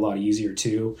things now a lot easier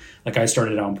too. Like I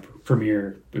started on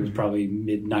Premiere, it was probably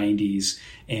mid 90s,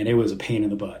 and it was a pain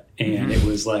in the butt. And it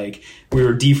was like we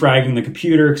were defragging the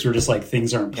computer because we're just like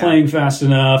things aren't playing fast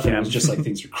enough, and it was just like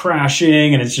things are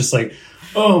crashing, and it's just like,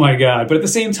 oh my God. But at the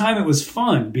same time, it was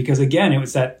fun because, again, it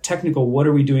was that technical, what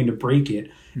are we doing to break it,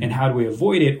 and how do we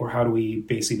avoid it, or how do we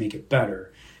basically make it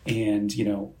better? And, you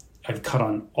know, I've cut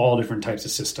on all different types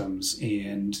of systems.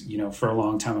 And, you know, for a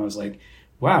long time, I was like,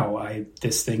 wow,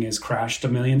 this thing has crashed a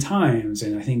million times.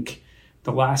 And I think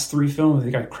the last 3 films, I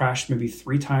think I crashed maybe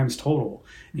 3 times total.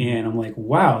 And I'm like,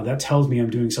 wow, that tells me I'm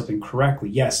doing something correctly.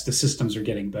 Yes, the systems are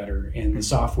getting better and the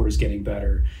software is getting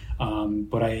better.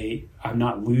 But I'm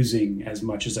not losing as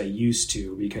much as I used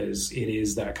to, because it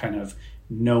is that kind of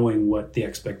knowing what the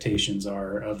expectations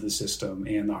are of the system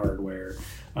and the hardware.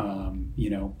 You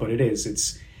know, but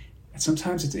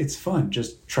sometimes it's fun,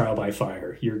 just trial by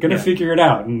fire. You're going to figure it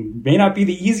out, and may not be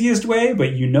the easiest way,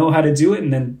 but you know how to do it,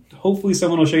 and then hopefully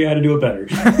someone will show you how to do it better.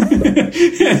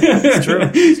 It's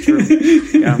true.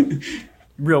 Yeah.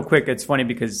 Real quick, it's funny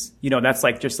because, you know, that's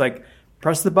like just like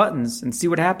press the buttons and see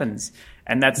what happens.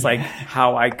 And that's like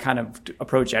how I kind of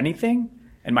approach anything.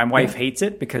 And my wife hates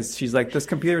it because she's like, this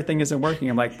computer thing isn't working.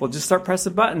 I'm like, well, just start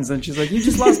pressing buttons. And she's like, you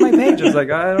just lost my page. I was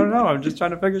like, I don't know. I'm just trying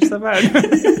to figure stuff out. And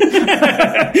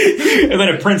then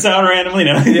it prints out randomly.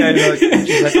 No? Yeah.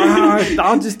 She's like,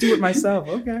 I'll just do it myself.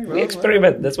 Okay. Well,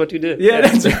 experiment. That's what you do. Yeah,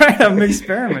 that's right. I'm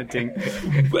experimenting.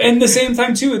 And the same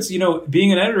time, too, it's, you know,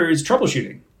 being an editor is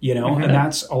troubleshooting. You know, and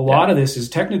that's a lot of this is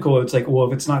technical. It's like, well,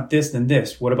 if it's not this, then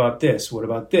this. What about this? What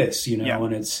about this? You know,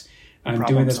 and I'm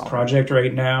doing this project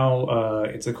right now.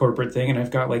 It's a corporate thing, and I've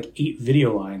got like 8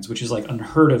 video lines, which is like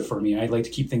unheard of for me. I like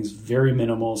to keep things very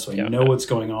minimal so I know what's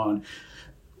going on.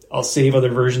 I'll save other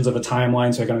versions of a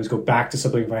timeline so I can always go back to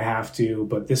something if I have to.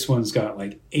 But this one's got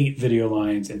like 8 video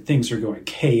lines, and things are going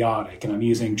chaotic, and I'm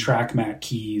using track mat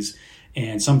keys,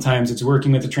 and sometimes it's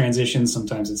working with the transitions,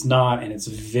 sometimes it's not, and it's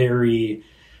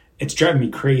driving me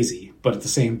crazy, but at the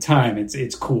same time,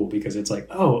 it's cool because it's like,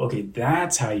 oh, okay,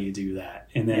 that's how you do that.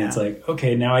 And then it's like,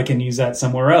 okay, now I can use that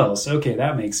somewhere else. Okay,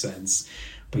 that makes sense.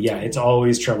 But yeah, it's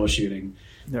always troubleshooting.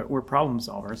 We're problem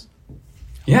solvers.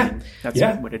 Yeah. I mean,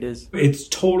 that's what it is. It's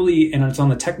totally, and it's on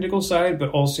the technical side, but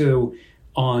also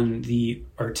on the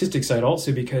artistic side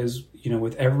also, because, you know,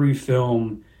 with every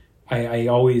film, I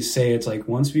always say it's like,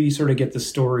 once we sort of get the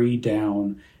story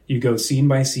down, you go scene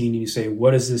by scene and you say,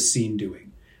 what is this scene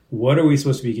doing? What are we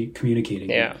supposed to be communicating?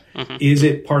 Yeah. Is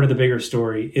it part of the bigger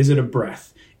story? Is it a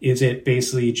breath? Is it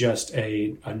basically just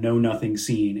a know-nothing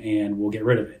scene and we'll get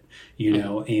rid of it? You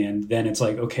know, and then it's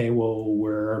like, okay, well,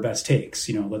 where are our best takes?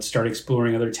 You know, let's start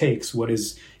exploring other takes. What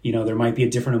is, you know, there might be a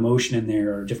different emotion in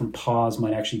there, or a different pause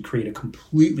might actually create a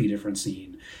completely different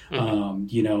scene.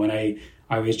 You know, and I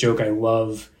always joke, I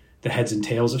love the heads and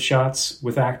tails of shots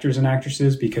with actors and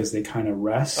actresses because they kind of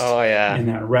rest. Oh, yeah. And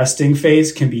that resting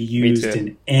face can be used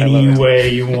in any way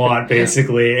you want,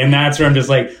 basically. And that's where I'm just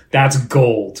like, that's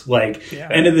gold. Like,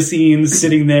 end of the scene,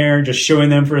 sitting there, just showing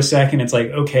them for a second. It's like,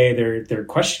 okay, they're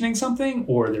questioning something,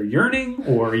 or they're yearning,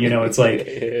 or, you know, it's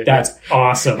like, that's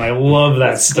awesome. I love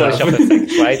that stuff. Close-up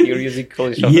effect, right? You're using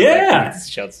close-up effect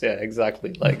shots. Yeah,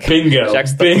 exactly. Like, bingo.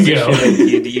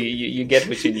 You get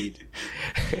what you need.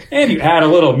 And you add a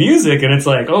little music, and it's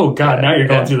like, oh god, now you're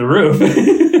going through the roof.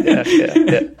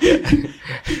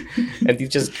 And you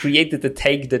just created a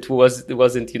take that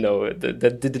wasn't, you know,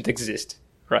 that didn't exist,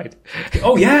 right?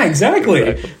 Oh yeah,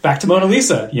 exactly. Back to Mona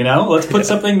Lisa. You know, let's put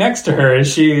something next to her.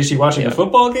 Is she watching a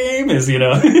football game? Is, you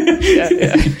know?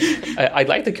 I'd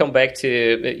like to come back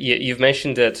to you've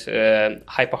mentioned that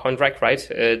Hypochondriac, right?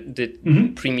 That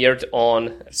premiered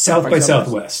on South by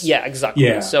Southwest. Yeah, exactly.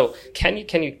 Yeah. So can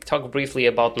you talk briefly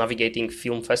about navigating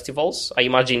film festivals? I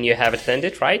imagine you have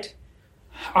attended, right?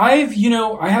 I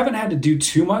haven't had to do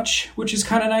too much, which is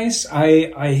kind of nice.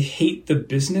 I hate the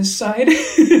business side.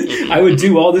 I would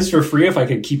do all this for free if I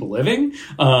could keep living,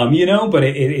 you know, but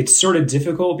it's sort of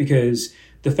difficult because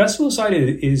the festival side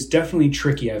is definitely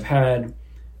tricky. I've had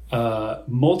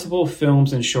multiple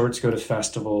films and shorts go to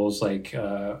festivals. Like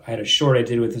I had a short I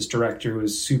did with this director who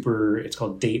was super, it's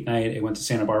called Date Night. It went to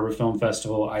Santa Barbara Film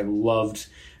Festival. I loved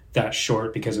that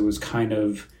short because it was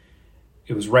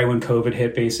right when COVID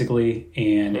hit, basically,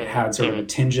 and it had sort of a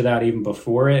tinge of that even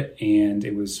before it, and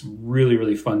it was really,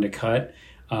 really fun to cut.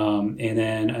 And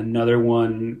then another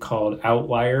one called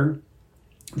Outlier.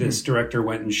 This director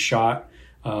went and shot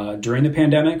during the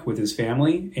pandemic with his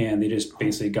family, and they just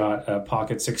basically got a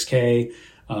pocket 6K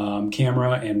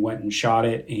camera and went and shot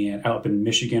it and out in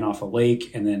Michigan off a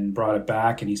lake, and then brought it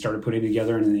back, and he started putting it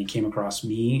together, and then he came across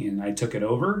me, and I took it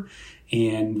over.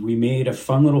 And we made a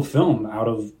fun little film out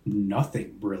of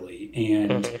nothing, really.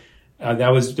 And that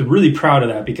was really proud of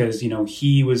that because, you know,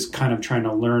 he was kind of trying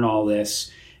to learn all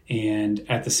this. And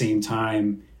at the same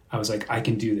time, I was like, I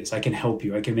can do this. I can help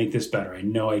you. I can make this better. I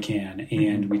know I can.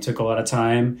 And we took a lot of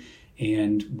time.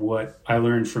 And what I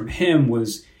learned from him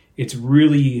was it's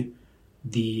really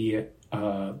the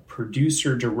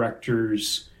producer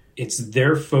directors. It's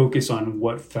their focus on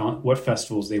what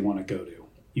festivals they want to go to.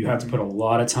 You have to put a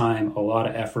lot of time, a lot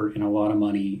of effort, and a lot of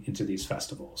money into these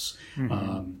festivals.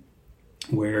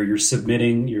 Where you're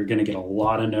submitting, you're going to get a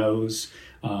lot of no's.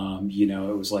 You know,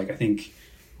 it was like, I think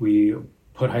we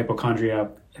put Hypochondriac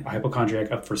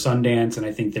up for Sundance, and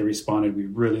I think they responded, we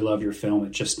really love your film,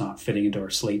 it's just not fitting into our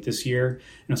slate this year.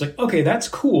 And it's like, okay, that's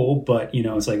cool, but, you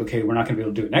know, it's like, okay, we're not going to be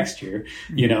able to do it next year,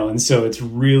 you know? And so it's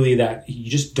really that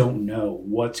you just don't know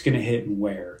what's going to hit and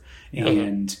where.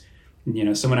 And you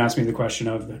know, someone asked me the question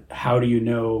of how do you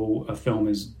know a film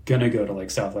is going to go to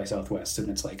like South by Southwest? And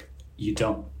it's like, you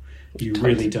don't. You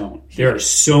really don't. There are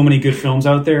so many good films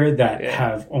out there that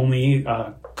have only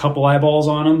a couple eyeballs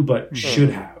on them, but should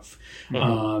have.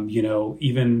 You know,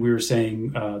 even we were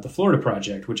saying the Florida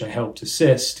Project, which I helped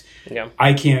assist.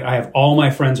 I have all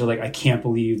my friends are like, I can't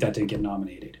believe that didn't get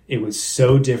nominated. It was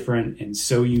so different and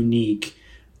so unique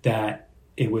that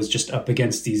it was just up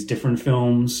against these different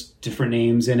films, different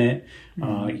names in it.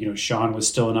 You know, Sean was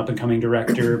still an up-and-coming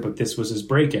director, but this was his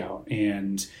breakout.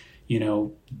 And, you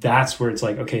know, that's where it's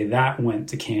like, okay, that went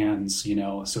to Cannes, you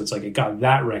know. So it's like it got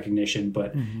that recognition.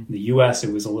 But in the U.S.,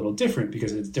 it was a little different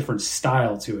because it's a different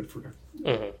style to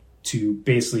it. To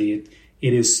basically,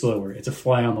 it is slower. It's a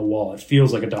fly on the wall. It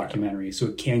feels like a documentary, so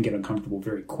it can get uncomfortable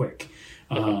very quick.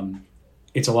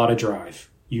 It's a lot of drive.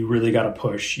 You really got to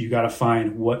push. You got to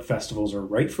find what festivals are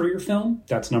right for your film.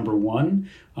 That's number one.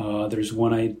 There's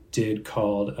one I did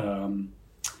called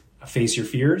Face Your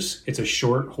Fears. It's a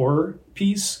short horror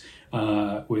piece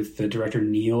with the director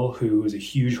Neil, who is a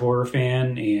huge horror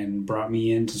fan and brought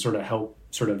me in to sort of help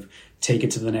sort of take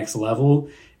it to the next level.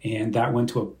 And that went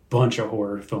to a bunch of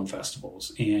horror film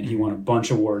festivals. And he won a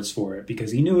bunch of awards for it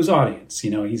because he knew his audience.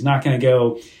 You know, he's not going to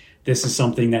go, this is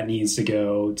something that needs to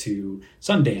go to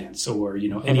Sundance or, you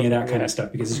know, any of that kind of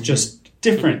stuff because it's just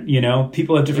different, you know,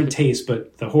 people have different tastes,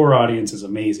 but the horror audience is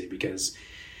amazing because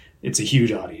it's a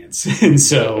huge audience. And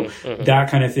so that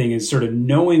kind of thing is sort of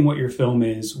knowing what your film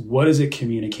is, what is it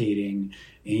communicating?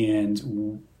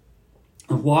 And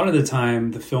a lot of the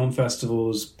time the film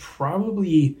festivals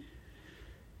probably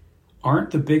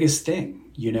aren't the biggest thing.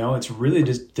 You know, it's really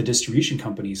just the distribution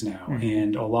companies now.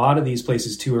 And a lot of these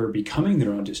places too are becoming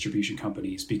their own distribution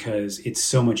companies because it's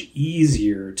so much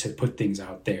easier to put things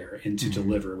out there and to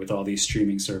deliver with all these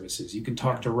streaming services. You can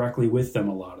talk directly with them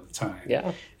a lot of the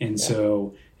time. And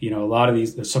so a lot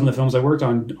of some of the films I worked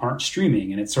on aren't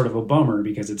streaming, and it's sort of a bummer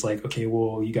because it's like, okay,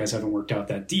 well, you guys haven't worked out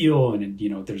that deal, and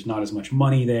there's not as much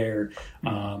money there.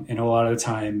 And a lot of the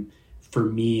time for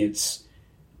me, it's,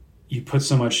 you put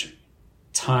so much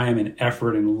time and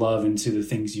effort and love into the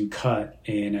things you cut,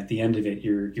 and at the end of it,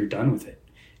 you're done with it.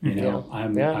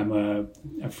 I'm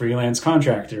a freelance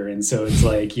contractor, and so it's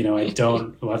like,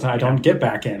 I don't get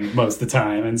back end most of the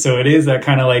time, and so it is that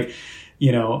kind of like,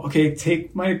 okay,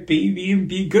 take my baby and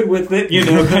be good with it,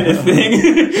 kind of thing.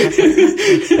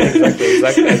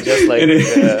 Exactly. Just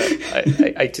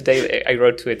like today I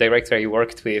wrote to a director I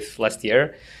worked with last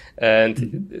year, and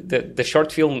the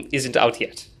short film isn't out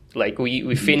yet. Like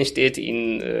we finished it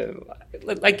in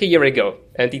like a year ago,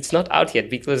 and it's not out yet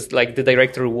because like the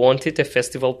director wanted a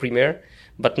festival premiere.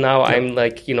 But now I'm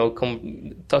like,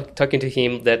 talking to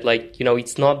him that like,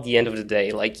 it's not the end of the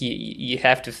day. Like you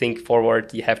have to think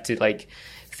forward. You have to like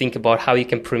think about how you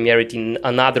can premiere it in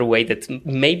another way that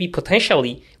maybe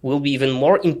potentially will be even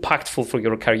more impactful for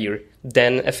your career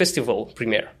than a festival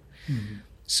premiere. Mm-hmm.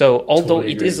 So although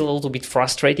it is a little bit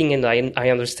frustrating, and I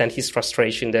understand his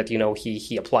frustration that,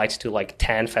 he applied to like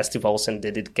 10 festivals and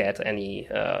didn't get any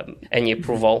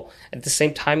approval. At the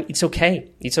same time, it's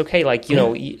okay. It's okay. Like,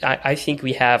 I think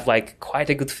we have like quite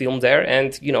a good film there,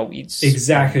 and, it's...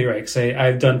 Exactly right. Because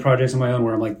I've done projects on my own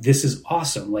where I'm like, this is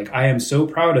awesome. Like, I am so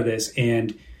proud of this.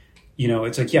 And,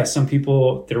 it's like, yeah, some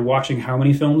people, they're watching how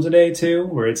many films a day too,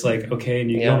 where it's like, okay,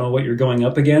 and you don't know what you're going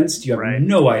up against. You have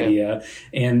no idea.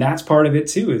 And that's part of it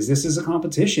too, is this is a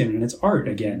competition and it's art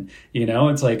again.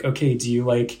 It's like, okay, do you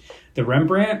like the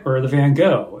Rembrandt or the Van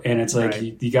Gogh? And it's like,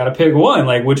 you got to pick one.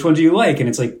 Like, which one do you like? And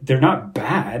it's like, they're not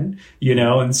bad,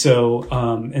 And so,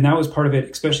 and that was part of it,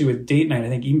 especially with Date Night. I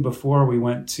think even before we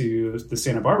went to the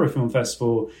Santa Barbara Film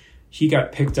Festival, he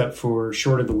got picked up for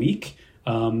Short of the Week.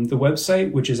 The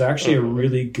website, which is actually a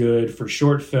really good for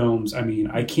short films. I mean,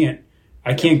 I can't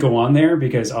go on there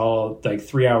because I'll like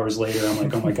 3 hours later, I'm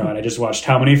like, oh my God, I just watched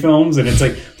how many films? And it's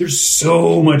like, there's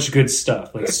so much good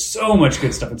stuff, and so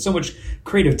much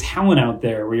creative talent out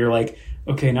there where you're like,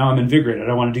 okay, now I'm invigorated.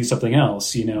 I want to do something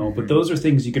else, but those are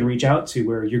things you can reach out to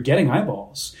where you're getting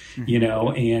eyeballs,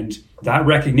 and that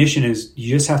recognition is, you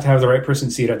just have to have the right person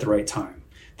see it at the right time.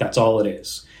 That's all it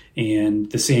is.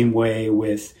 And the same way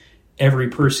with every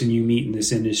person you meet in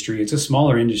this industry, it's a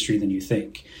smaller industry than you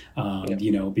think,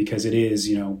 because it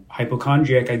is,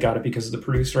 Hypochondriac. I got it because of the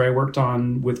producer I worked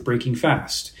on with Breaking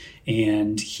Fast.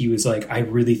 And he was like, I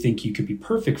really think you could be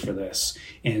perfect for this.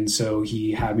 And so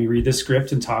he had me read the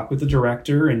script and talk with the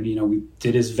director, and, we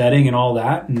did his vetting and all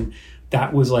that. And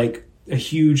that was like a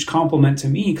huge compliment to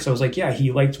me, because I was like, yeah,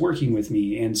 he liked working with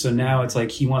me. And so now it's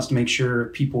like, he wants to make sure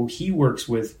people he works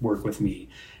with work with me.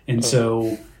 And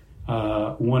so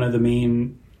one of the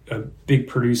main big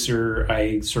producer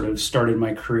I sort of started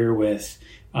my career with,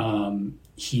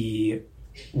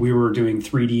 we were doing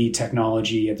 3D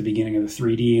technology at the beginning of the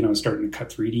 3D, and I was starting to cut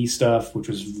 3D stuff, which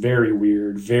was very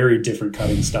weird, very different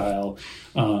cutting style.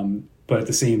 But at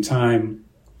the same time,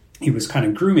 he was kind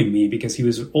of grooming me because he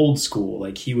was old school.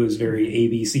 Like, he was very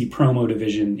ABC promo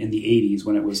division in the 80s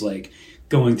when it was like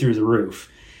going through the roof.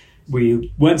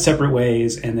 We went separate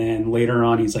ways, and then later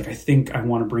on he's like, I think I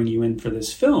want to bring you in for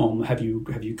this film. Have you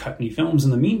cut any films in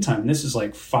the meantime? And this is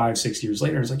like 5-6 years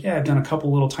later. He's like, yeah, I've done a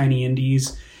couple little tiny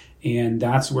indies. And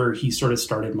that's where he sort of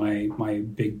started my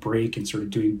big break and sort of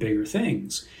doing bigger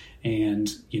things.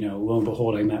 And, lo and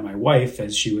behold, I met my wife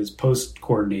as she was post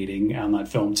coordinating on that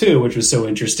film too, which was so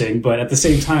interesting. But at the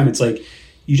same time, it's like,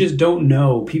 you just don't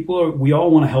know. We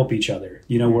all want to help each other.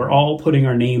 We're all putting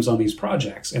our names on these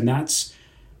projects, and that's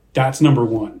number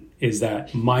one, is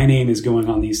that my name is going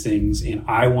on these things, and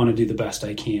I want to do the best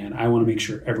I can. I want to make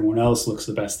sure everyone else looks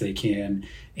the best they can.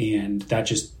 And that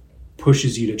just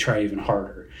pushes you to try even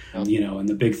harder. And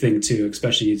the big thing too,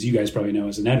 especially as you guys probably know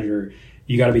as an editor,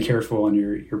 you got to be careful on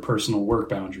your personal work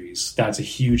boundaries. That's a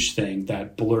huge thing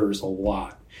that blurs a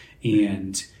lot.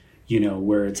 And,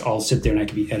 where I'll sit there and I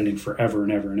could be editing forever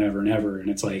and ever and ever and ever. And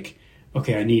it's like,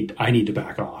 okay, I need to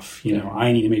back off.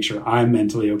 I need to make sure I'm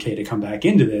mentally okay to come back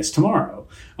into this tomorrow.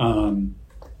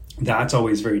 That's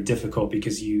always very difficult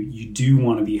because you do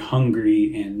want to be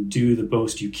hungry and do the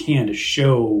most you can to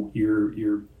show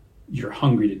you're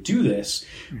hungry to do this,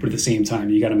 but at the same time,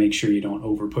 you got to make sure you don't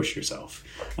over push yourself.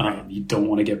 You don't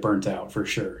want to get burnt out for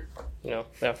sure.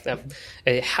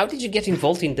 How did you get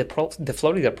involved in the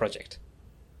Florida project?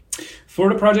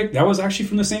 Florida project, that was actually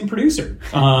from the same producer.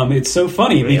 It's so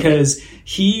funny because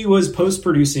he was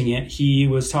post-producing it. He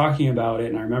was talking about it,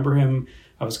 and I remember him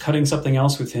I was cutting something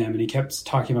else with him, and he kept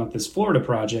talking about this Florida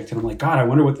project, and I'm like, God, I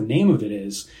wonder what the name of it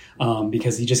is,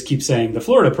 because he just keeps saying the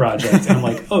Florida project, and I'm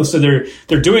like, oh, so they're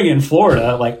doing it in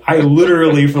Florida. Like, I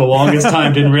literally for the longest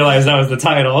time didn't realize that was the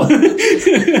title.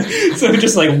 So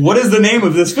just like, what is the name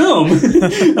of this film?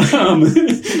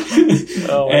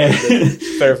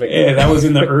 Perfect. And that was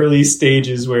in the early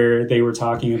stages where they were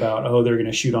talking about, oh, they're going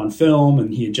to shoot on film,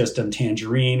 and he had just done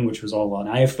Tangerine, which was all on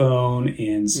iPhone,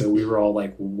 and so we were all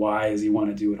like, why does he want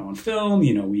to do it on film?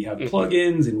 You know, we have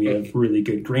plugins and we have really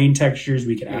good grain textures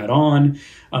we could add on,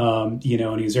 you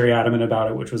know, and he was very adamant about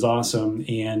it, which was awesome.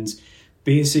 And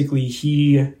basically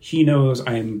he knows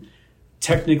I'm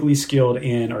technically skilled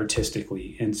and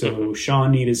artistically, and so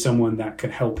Sean needed someone that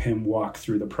could help him walk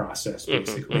through the process,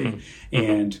 basically.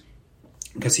 And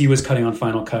because he was cutting on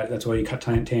Final Cut, that's why he cut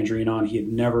Tangerine on. He had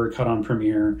never cut on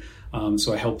Premiere,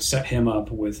 so I helped set him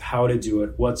up with how to do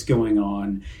it, what's going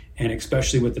on, and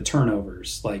especially with the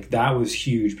turnovers. Like, that was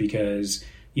huge because,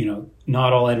 you know,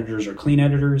 not all editors are clean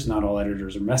editors, not all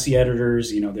editors are messy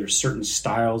editors. You know, there's certain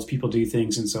styles people do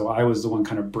things, and so I was the one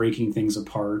kind of breaking things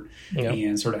apart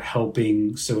and sort of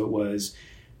helping. So it was,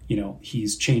 you know,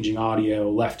 he's changing audio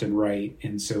left and right,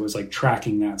 and so it was like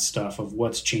tracking that stuff of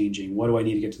what's changing, what do I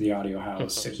need to get to the audio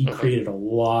house. So he created a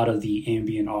lot of the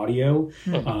ambient audio,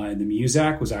 and the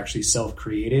music was actually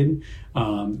self-created,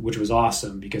 which was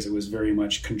awesome because it was very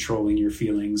much controlling your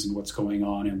feelings and what's going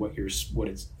on and what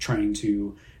it's trying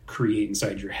to create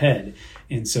inside your head.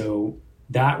 And so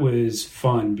that was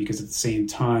fun because at the same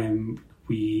time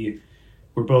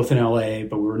we're both in LA,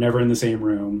 but we were never in the same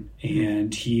room.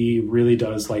 And he really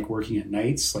does like working at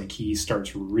nights. Like, he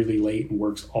starts really late and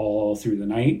works all through the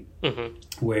night,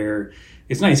 where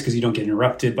it's nice because you don't get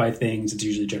interrupted by things. It's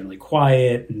usually generally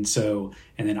quiet. And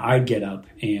then I'd get up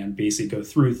and basically go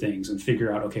through things and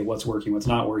figure out, okay, what's working, what's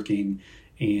not working.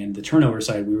 And the turnover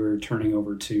side, we were turning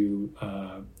over to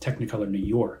Technicolor New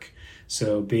York.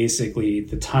 So basically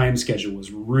the time schedule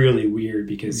was really weird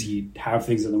because he'd have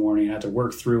things in the morning and had to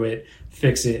work through it,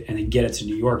 fix it, and then get it to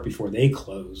New York before they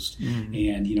closed.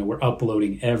 And, you know, we're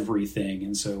uploading everything.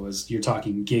 And so you're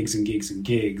talking gigs and gigs and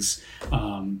gigs,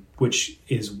 which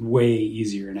is way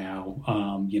easier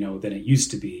now, you know, than it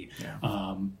used to be.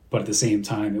 But at the same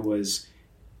time, it was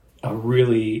a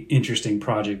really interesting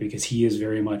project because he is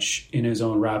very much in his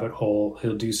own rabbit hole.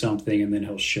 He'll do something and then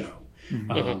he'll show.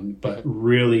 But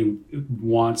really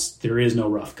there is no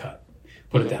rough cut,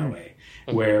 put it that way.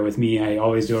 Where with me, I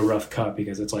always do a rough cut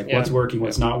because it's like, what's working,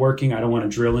 what's not working. I don't want to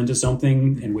drill into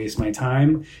something and waste my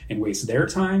time and waste their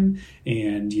time.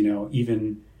 And, you know,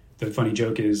 even the funny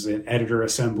joke is that editor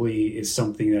assembly is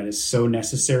something that is so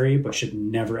necessary, but should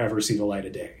never, ever see the light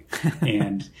of day.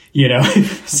 And, you know,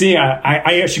 see,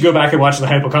 I should go back and watch the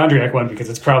hypochondriac one because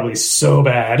it's probably so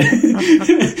bad.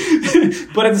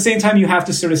 But at the same time, you have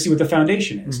to sort of see what the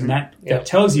foundation is. And that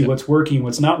tells you what's working,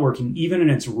 what's not working, even in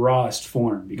its rawest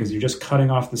form, because you're just cutting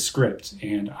off the script.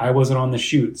 And I wasn't on the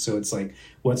shoot. So it's like,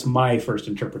 what's my first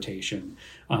interpretation?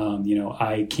 You know,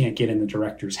 I can't get in the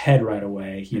director's head right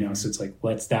away, you know, so it's like,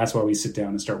 that's why we sit down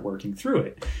and start working through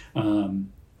it.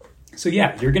 So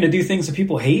yeah, you're going to do things that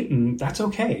people hate, and that's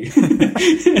okay.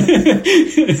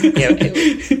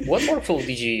 What workflow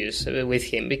did you use with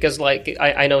him? Because like,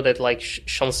 I know that like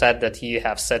Sean said that you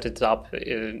have set it up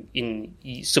in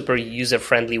super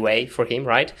user-friendly way for him,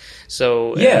 right?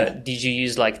 So did you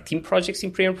use like team projects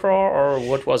in Premiere Pro, or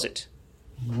what was it?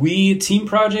 Team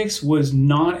projects was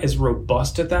not as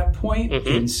robust at that point.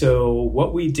 And so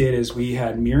what we did is we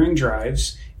had mirroring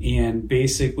drives, and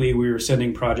basically we were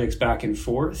sending projects back and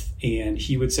forth, and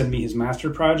he would send me his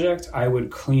master project. I would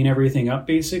clean everything up,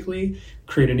 basically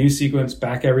create a new sequence,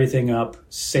 back everything up,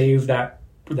 save that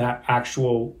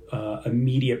actual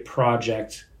immediate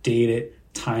project, date it,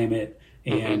 time it.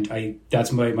 And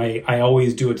I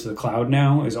always do it to the cloud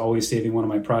now, is always saving one of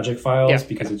my project files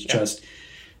because it's just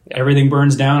everything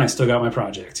burns down, I still got my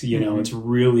project. You know, it's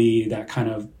really that kind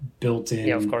of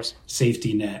built-in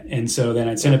safety net. And so then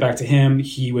I'd send it back to him.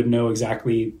 He would know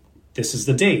exactly, this is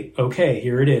the date. Okay,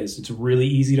 here it is. It's really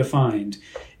easy to find.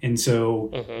 And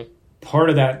so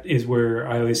part of that is where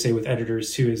I always say with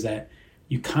editors too, is that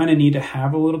you kind of need to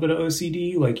have a little bit of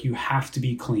OCD. Like, you have to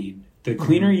be clean. The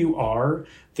cleaner you are,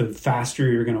 the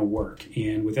faster you're going to work.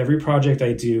 And with every project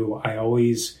I do, I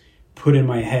always put in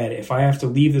my head, if I have to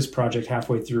leave this project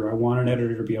halfway through, I want an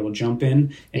editor to be able to jump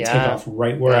in and take off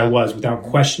right where I was without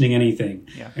questioning anything.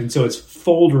 And so it's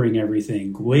foldering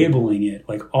everything, labeling it,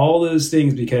 like all those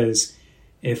things, because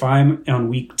if I'm on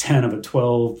week 10 of a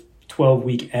 12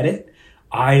 week edit,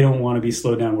 I don't want to be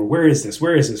slowed down. Where is this?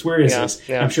 Where is this? Where is this?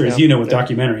 I'm sure, as you know, with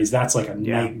documentaries, that's like a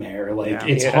nightmare. Like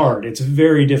it's hard. It's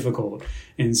very difficult.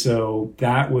 And so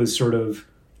that was sort of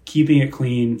keeping it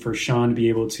clean for Sean to be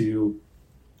able to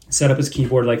set up his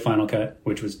keyboard like Final Cut,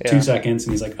 which was 2 seconds.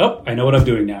 And he's like, oh, I know what I'm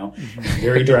doing now.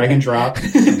 Very drag and drop,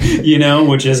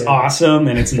 which is awesome.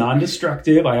 And it's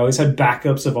non-destructive. I always had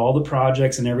backups of all the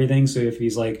projects and everything. So if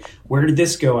he's like, where did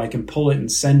this go? I can pull it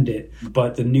and send it.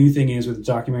 But the new thing is with the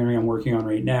documentary I'm working on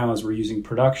right now is we're using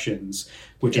Productions,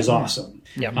 which is awesome.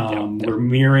 We're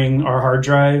mirroring our hard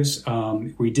drives.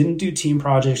 We didn't do team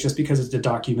projects just because it's a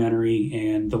documentary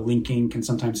and the linking can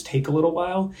sometimes take a little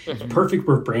while. Perfect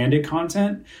for branded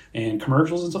content and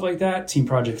commercials and stuff like that. Team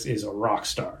projects is a rock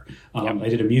star. I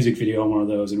did a music video on one of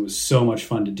those and it was so much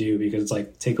fun to do because it's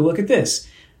like, take a look at this.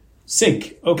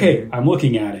 Sync. Okay, I'm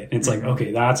looking at it. And it's like,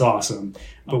 okay, that's awesome.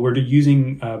 But we're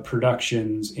using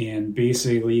Productions and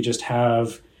basically just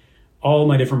have all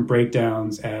my different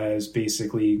breakdowns as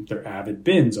basically they're Avid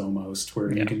bins almost,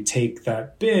 where you can take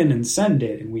that bin and send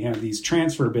it. And we have these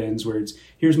transfer bins where it's,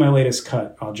 here's my latest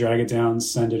cut. I'll drag it down,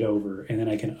 send it over. And then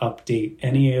I can update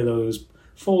any of those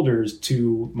folders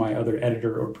to my other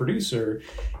editor or producer.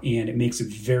 And it makes it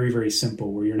very, very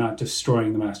simple where you're not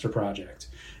destroying the master project.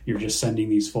 You're just sending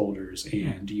these folders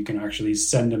and you can actually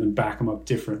send them and back them up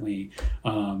differently.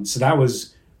 So that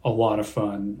was a lot of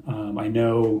fun. I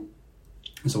know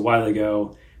it was a while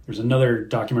ago. There's another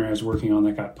documentary I was working on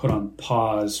that got put on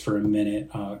pause for a minute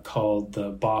called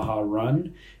the Baja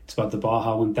Run. It's about the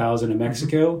Baja 1000 in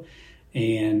Mexico.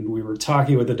 And we were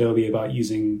talking with Adobe about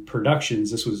using Productions.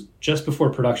 This was just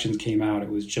before Productions came out. It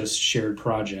was just shared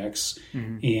projects.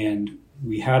 And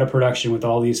we had a production with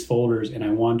all these folders, and I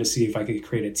wanted to see if I could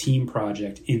create a team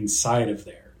project inside of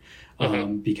there.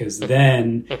 Because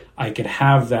then I could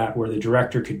have that where the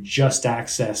director could just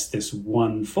access this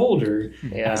one folder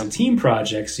as a team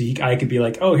project. So I could be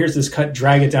like, oh, here's this cut,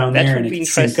 drag it down there and it can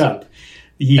sync up.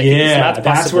 Yeah,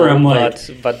 that's where I'm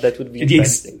like... But that would be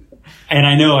interesting. And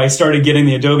I know I started getting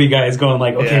the Adobe guys going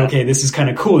like, okay, this is kind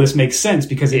of cool. This makes sense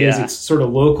because it's sort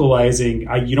of localizing.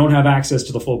 You don't have access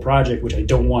to the full project, which I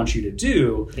don't want you to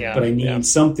do, but I need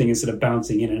something instead of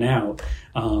bouncing in and out.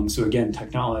 So again,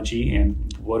 technology and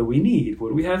what do we need? What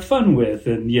do we have fun with?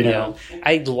 And,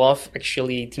 I'd love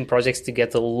actually team projects to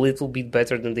get a little bit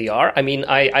better than they are. I mean,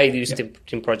 I use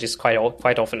team projects quite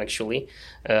often actually.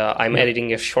 I'm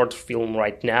editing a short film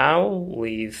right now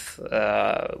with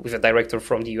a director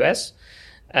from the US.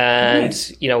 And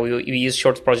we use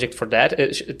short project for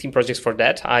that, team projects for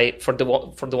that. For the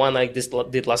one I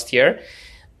did last year,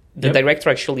 the director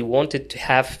actually wanted to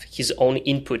have his own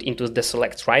input into the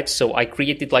select, right? So I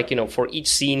created for each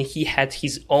scene he had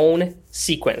his own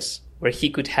sequence where he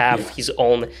could have his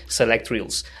own select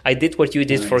reels. I did what you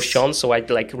did for Sean, so I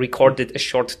recorded a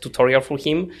short tutorial for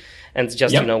him and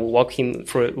just walk him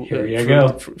through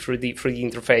the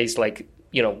interface,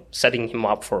 setting him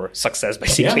up for success,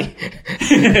 basically.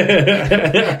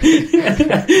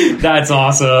 That's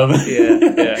awesome.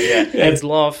 I'd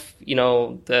love,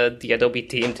 the Adobe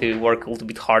team to work a little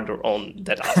bit harder on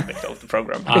that aspect of the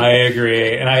program. I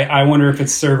agree. And I wonder if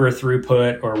it's server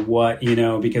throughput or what,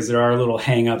 because there are little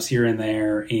hang-ups here and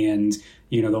there. And,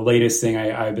 the latest thing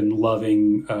I've been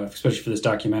loving, especially for this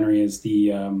documentary, is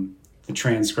the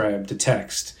transcribe to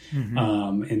text.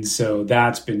 And so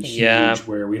that's been huge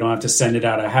where we don't have to send it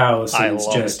out of house. And it's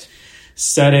just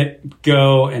set it,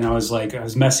 go. And I was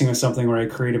messing with something where I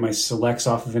created my selects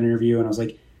off of an interview and I was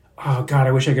like, oh God,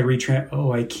 I wish I could I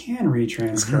can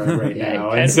retranscribe right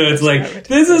now. And so it's like,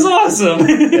 this is awesome.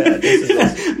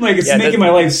 It's making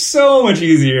my life so much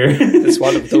easier. It's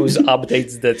one of those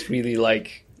updates that really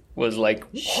was huge.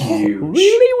 Oh,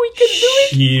 really? We can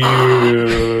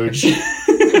do it? Huge.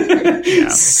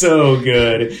 So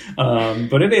good.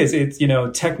 But it's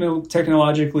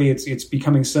technologically it's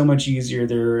becoming so much easier.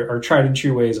 There are tried and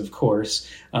true ways, of course.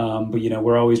 But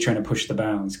we're always trying to push the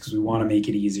bounds because we want to make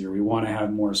it easier. We want to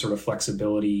have more sort of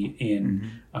flexibility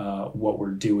in what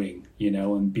we're doing,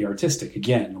 and be artistic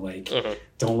again.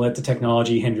 Don't let the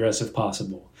technology hinder us if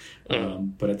possible.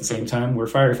 But at the same time, we're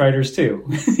firefighters too.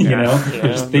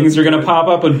 There's things are going to pop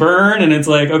up and burn, and it's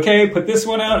like, okay, put this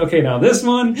one out. Okay, now this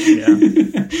one.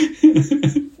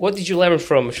 What did you learn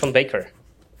from Sean Baker,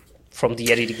 from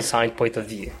the editing design point of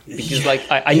view? Because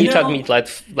I need to admit,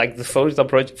 the Florida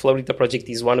Project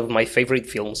is one of my favorite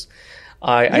films.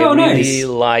 I really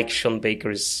like Sean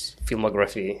Baker's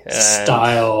filmography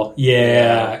style.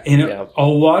 A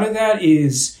lot of that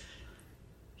is.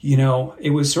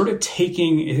 it was sort of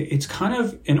it's kind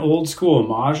of an old school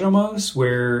homage almost,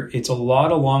 where it's a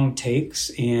lot of long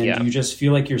takes and you just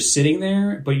feel like you're sitting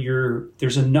there, but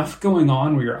there's enough going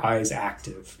on where your eye's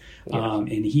active. Yeah.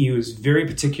 And he was very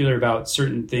particular about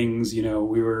certain things. We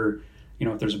were,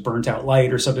 if there's a burnt out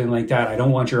light or something like that, I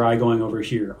don't want your eye going over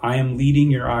here. I am leading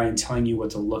your eye and telling you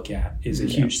what to look at is a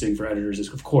huge thing for editors,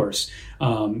 of course.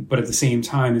 But at the same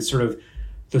time, it's sort of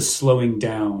the slowing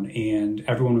down, and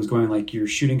everyone was going like, you're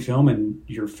shooting film and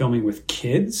you're filming with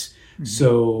kids. Mm-hmm.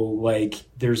 So like,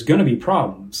 there's going to be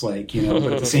problems, but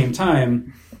at the same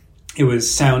time,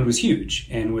 sound was huge.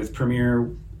 And with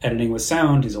Premiere, editing with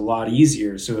sound is a lot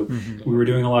easier. So we were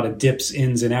doing a lot of dips,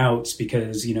 ins and outs,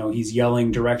 because, he's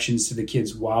yelling directions to the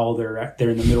kids while they're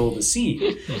in the middle of a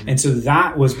scene. And so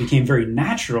that became very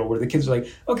natural, where the kids are like,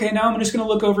 okay, now I'm just going to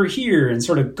look over here and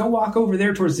sort of go walk over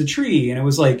there towards the tree. And it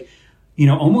was like,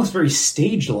 almost very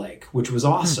stage-like, which was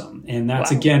awesome. And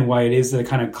that's, again, why it is the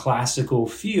kind of classical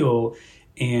feel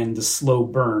and the slow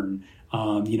burn.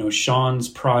 Sean's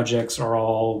projects are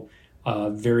all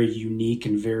very unique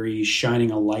and very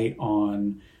shining a light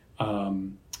on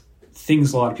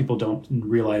things a lot of people don't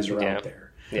realize are out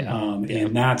there.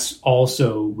 And that's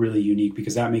also really unique,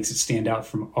 because that makes it stand out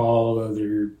from all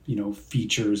other,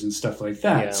 features and stuff like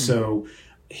that. Yeah. So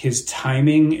his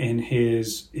timing and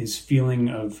his feeling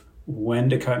of when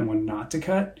to cut and when not to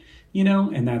cut,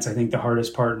 and that's, I think, the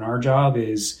hardest part in our job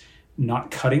is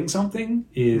not cutting something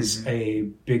is a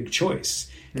big choice.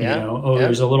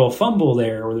 There's a little fumble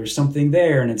there, or there's something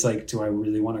there, and it's like, do I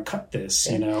really want to cut this?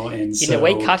 And in a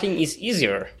way, cutting is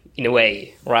easier in a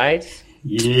way, right?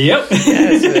 Yep.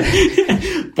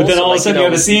 But then all of a sudden you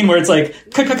have a scene where it's like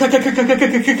cut.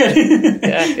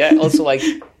 Also, like,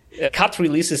 cut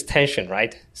releases tension,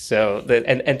 right? So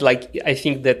and I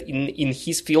think that in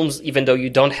his films, even though you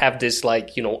don't have this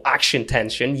action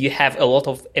tension, you have a lot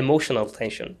of emotional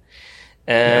tension,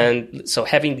 and so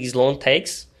having these long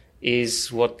takes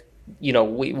is what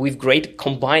with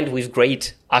combined with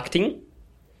great acting,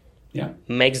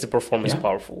 makes the performance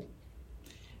powerful.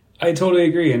 I totally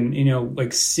agree. And,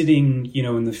 like sitting,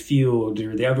 in the field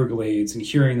or the Everglades and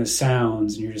hearing the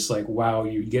sounds, and you're just like, wow,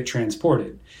 you get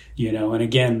transported, and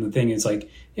again, the thing is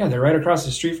like, they're right across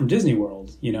the street from Disney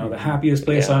World, the happiest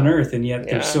place on earth. And yet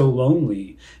they're so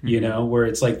lonely, where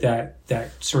it's like that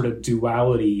sort of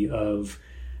duality of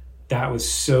that was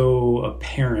so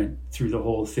apparent through the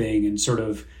whole thing. And sort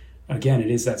of, again,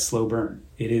 it is that slow burn.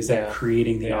 It is that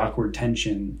creating the awkward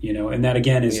tension, and that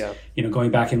again is,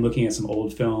 going back and looking at some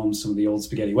old films, some of the old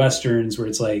spaghetti westerns, where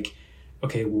it's like,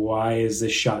 okay, why is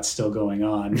this shot still going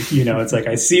on? It's like,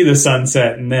 I see the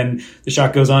sunset and then the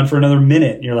shot goes on for another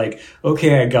minute and you're like,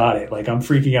 okay, I got it. Like, I'm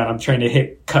freaking out. I'm trying to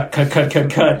hit cut.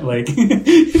 Like,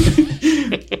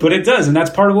 but it does. And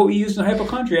that's part of what we used in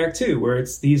Hypochondriac too, where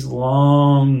it's these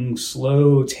long,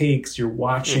 slow takes. You're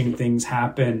watching things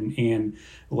happen and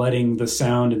letting the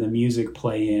sound and the music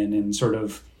play in, and sort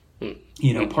of,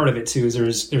 part of it too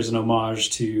is there's an homage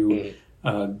to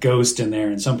Ghost in there,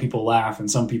 and some people laugh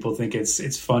and some people think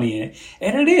it's funny,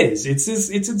 and it is. It's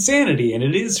insanity, and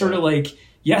it is sort of like,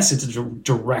 yes, it's a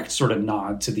direct sort of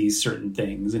nod to these certain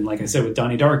things. And like I said with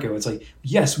Donnie Darko, it's like,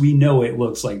 yes, we know it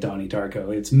looks like Donnie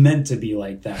Darko. It's meant to be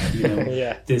like that.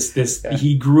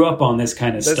 He grew up on this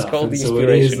kind of That's stuff. Called and so it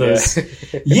is this.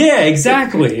 Yeah,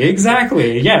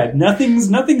 exactly. Yeah,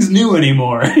 nothing's new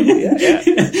anymore.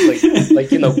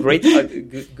 Great,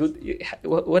 good.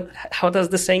 What? How does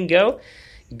the saying go?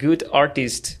 Good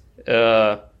artist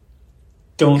don't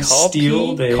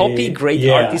steal. Copy. Great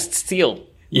artist steal.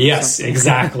 Yes,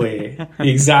 exactly.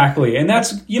 Exactly. And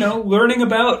that's, learning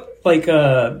about like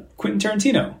Quentin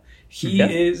Tarantino. He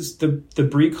is the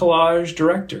bricolage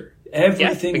director.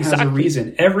 Everything has a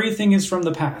reason. Everything is from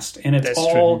the past, and it's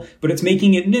but it's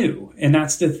making it new. And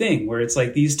that's the thing, where it's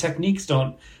like these techniques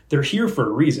they're here for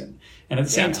a reason. And at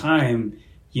the same time,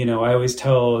 I always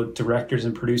tell directors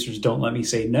and producers, don't let me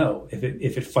say no if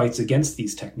it fights against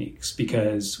these techniques,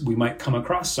 because we might come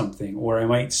across something, or I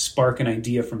might spark an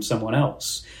idea from someone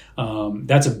else.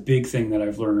 That's a big thing that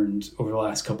I've learned over the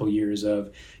last couple of years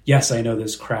of, yes, I know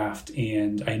this craft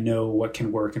and I know what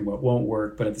can work and what won't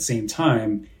work, but at the same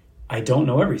time, I don't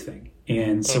know everything.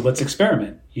 And so let's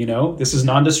experiment. This is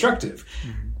non-destructive.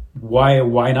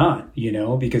 Why not?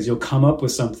 Because you'll come up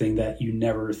with something that you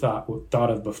never thought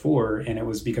of before, and it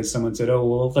was because someone said, "Oh,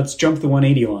 well, let's jump the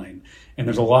 180 line." And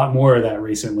there's a lot more of that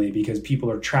recently, because people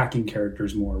are tracking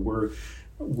characters more. We're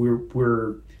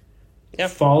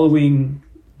following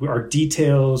our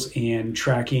details, and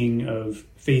tracking of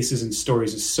faces and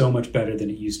stories is so much better than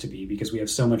it used to be, because we have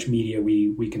so much media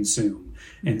we consume,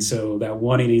 and so that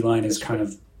 180 line is kind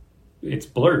of it's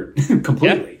blurred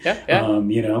completely.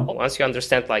 You know, once you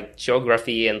understand like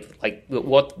geography and like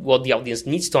what the audience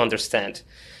needs to understand,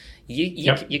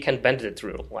 you can bend it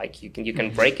through. Like you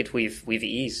can break it with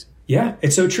ease. Yeah,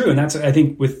 it's so true. And that's, I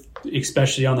think, with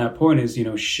especially on that point is, you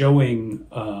know, showing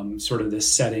sort of the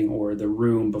setting or the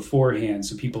room beforehand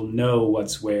so people know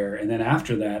what's where. And then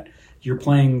after that, you're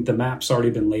playing, the map's already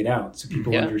been laid out so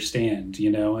people understand, you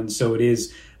know. And so it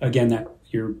is, again, that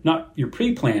you're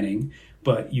pre-planning,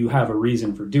 but you have a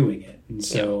reason for doing it. And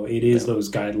so it is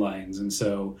those guidelines. And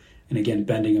so, and again,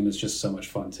 bending them is just so much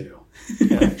fun too.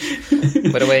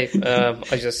 By the way,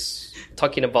 I just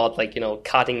talking about like, you know,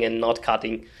 cutting and not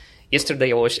cutting.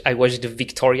 Yesterday I watched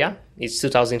Victoria. It's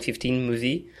 2015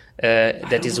 movie.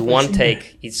 That is one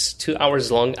take. It's 2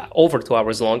 hours long, over 2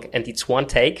 hours long, and it's one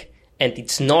take, and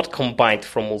it's not combined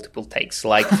from multiple takes,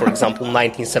 like for example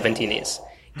 1917 is.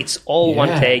 It's all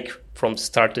one take from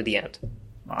start to the end.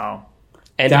 Wow.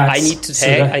 And I need to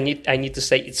say, I need to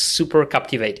say it's super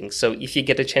captivating. So if you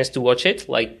get a chance to watch it,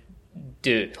 like,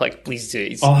 dude, like please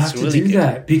do. I'll have to do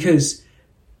that because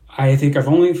I think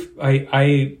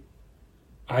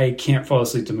I can't fall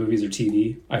asleep to movies or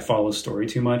TV. I follow story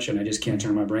too much, and I just can't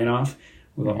turn my brain off.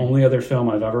 Well, the only other film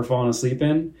I've ever fallen asleep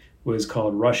in was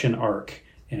called Russian Ark,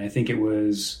 and I think it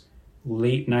was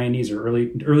late 90s or early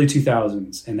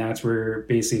 2000s, and that's where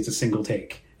basically it's a single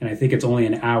take. And I think it's only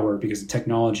an hour because the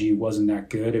technology wasn't that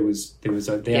good.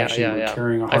 They actually were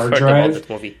carrying a hard drive. I've heard about that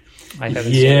movie. I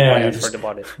haven't seen it, but I've heard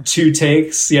about it. 2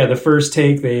 takes. Yeah, the first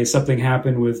take, something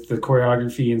happened with the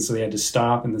choreography, and so they had to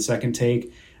stop. And the second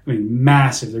take, I mean,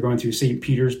 massive. They're going through St.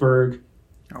 Petersburg,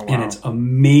 and it's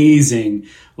amazing.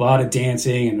 A lot of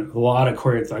dancing and a lot of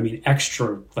choreography. I mean,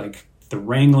 extra, like the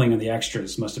wrangling of the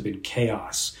extras must have been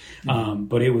chaos.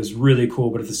 But it was really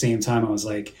cool. But at the same time, I was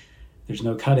like, there's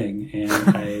no cutting. And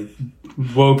I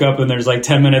woke up and there's like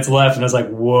 10 minutes left, and I was like,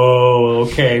 whoa,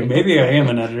 okay, maybe I am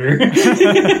an editor.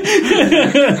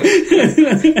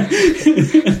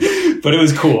 But it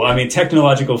was cool. I mean,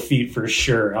 technological feat for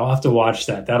sure. I'll have to watch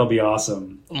that. That'll be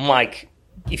awesome. Mike,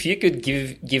 if you could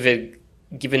give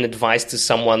an advice to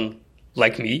someone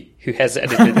like me who has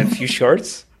edited a few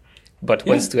shorts but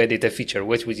wants to edit a feature,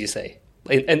 what would you say?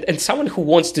 And someone who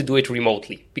wants to do it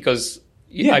remotely, because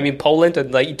I'm in Poland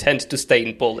and I intend to stay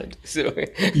in Poland. So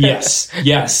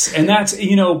yes. And that's,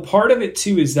 you know, part of it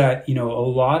too is that, you know, a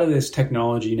lot of this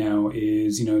technology now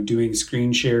is, you know, doing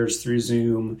screen shares through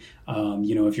Zoom.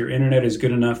 You know, if your internet is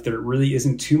good enough, there really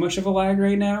isn't too much of a lag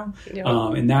right now.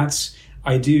 And that's,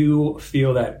 I do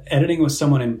feel that editing with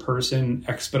someone in person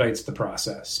expedites the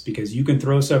process, because you can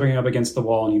throw something up against the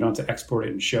wall and you don't have to export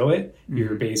it and show it.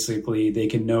 You're basically, they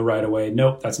can know right away,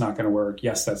 nope, that's not going to work.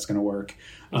 Yes, that's going to work.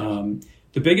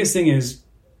 The biggest thing is,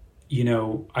 you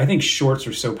know, I think shorts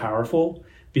are so powerful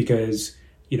because,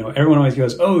 you know, everyone always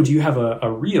goes, oh, do you have a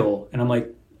reel? And I'm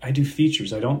like, I do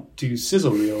features. I don't do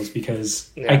sizzle reels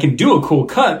because I can do a cool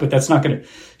cut, but that's not going to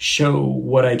show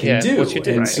what I can do.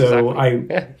 And so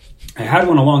I had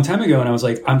one a long time ago, and I was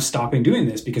like, I'm stopping doing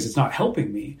this because it's not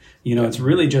helping me. You know, it's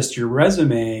really just your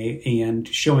resume and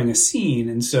showing a scene.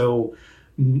 And so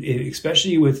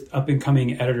especially with up and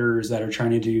coming editors that are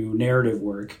trying to do narrative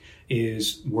work,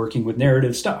 is working with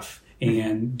narrative stuff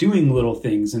and doing little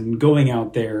things and going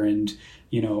out there. And,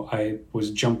 you know, I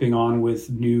was jumping on with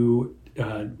new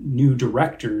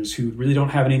directors who really don't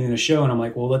have anything to show. And I'm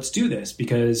like, well, let's do this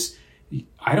because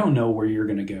I don't know where you're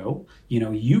going to go. You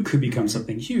know, you could become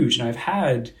something huge. And I've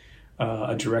had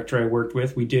a director I worked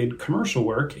with, we did commercial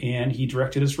work, and he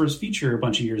directed his first feature a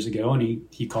bunch of years ago. And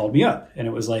he called me up, and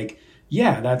it was like,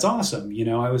 yeah, that's awesome. You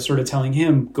know, I was sort of telling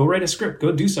him, go write a script,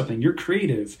 go do something. You're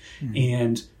creative.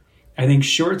 And I think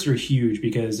shorts are huge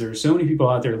because there are so many people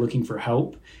out there looking for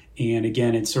help. And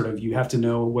again, it's sort of, you have to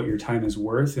know what your time is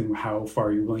worth and how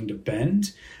far you're willing to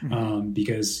bend,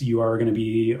 because you are going to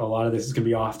be, a lot of this is going to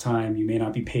be off time. You may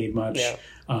not be paid much,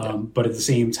 but at the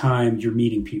same time, you're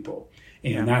meeting people.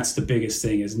 And that's the biggest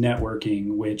thing, is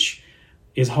networking, which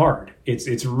is hard.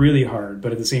 It's really hard.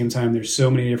 But at the same time, there's so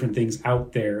many different things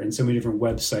out there and so many different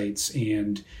websites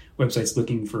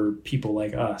looking for people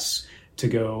like us to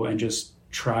go and just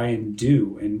try and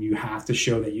do. And you have to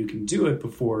show that you can do it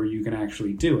before you can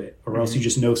actually do it, or else you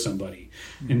just know somebody.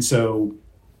 And so,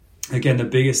 again, the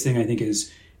biggest thing I think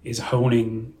is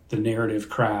honing the narrative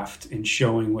craft and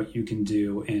showing what you can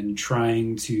do and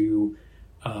trying to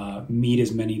meet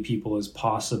as many people as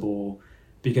possible.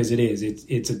 Because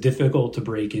it's a difficult to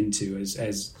break into,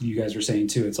 as you guys were saying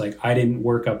too. It's like, I didn't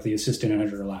work up the assistant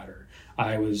editor ladder.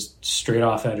 I was straight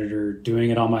off editor, doing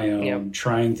it on my own,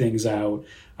 trying things out.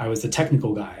 I was the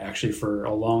technical guy actually for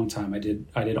a long time. I did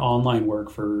online work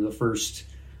for the first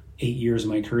 8 years of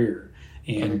my career,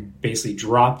 and basically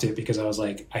dropped it because I was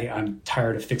like, I'm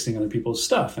tired of fixing other people's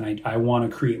stuff, and I want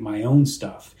to create my own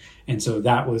stuff. And so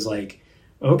that was like,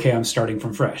 okay, I'm starting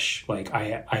from fresh. Like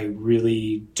I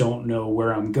really don't know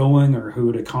where I'm going or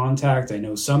who to contact. I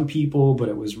know some people, but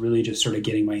it was really just sort of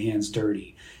getting my hands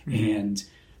dirty. And,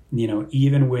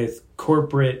 even with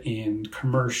corporate and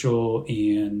commercial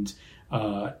and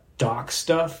doc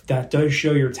stuff, that does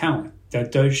show your talent.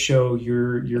 That does show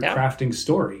your crafting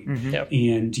story.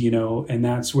 And, and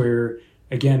that's where,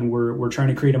 again, we're trying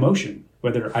to create emotion,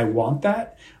 whether I want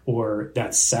that or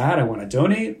that's sad, I want to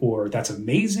donate, or that's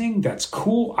amazing, that's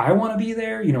cool, I want to be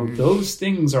there. Those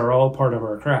things are all part of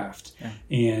our craft.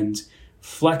 And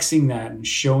flexing that and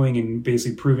showing and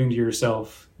basically proving to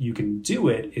yourself you can do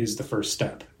it is the first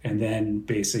step. And then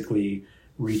basically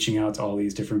reaching out to all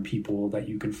these different people that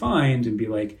you can find and be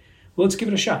like, well, let's give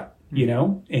it a shot,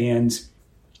 and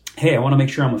hey, I want to make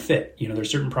sure I'm a fit. There's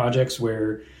certain projects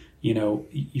where,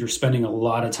 you're spending a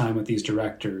lot of time with these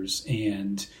directors.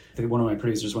 And one of my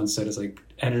producers once said is like,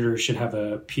 editors should have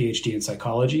a PhD in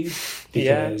psychology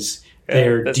because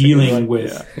they're dealing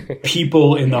with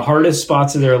people in the hardest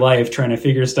spots of their life trying to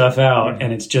figure stuff out.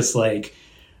 And it's just like,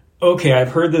 okay, I've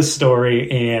heard this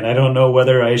story and I don't know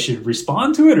whether I should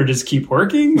respond to it or just keep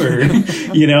working or,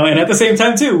 and at the same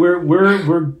time too,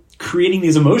 we're creating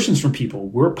these emotions from people.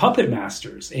 We're puppet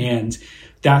masters, and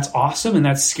that's awesome. And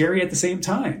that's scary at the same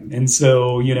time. And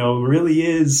so, really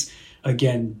is,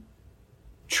 again,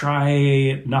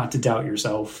 try not to doubt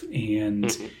yourself,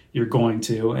 and you're going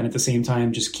to, and at the same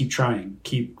time, just keep trying,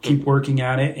 keep working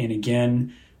at it. And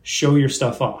again, show your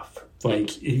stuff off.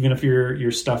 Like, even if your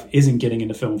stuff isn't getting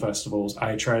into film festivals,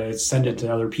 I try to send it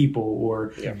to other people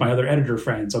or my other editor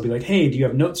friends. I'll be like, hey, do you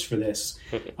have notes for this?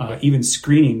 Even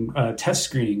test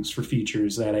screenings for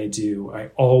features that I do.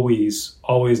 I always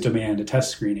demand a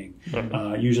test screening.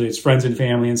 Usually it's friends and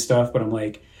family and stuff, but I'm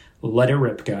like, let it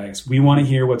rip, guys. We want to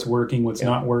hear what's working, what's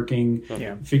not working.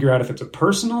 Figure out if it's a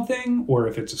personal thing or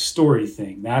if it's a story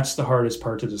thing. That's the hardest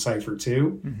part to decipher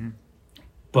too.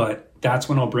 But that's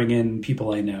when I'll bring in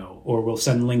people I know, or we'll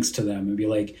send links to them and be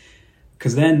like,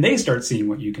 because then they start seeing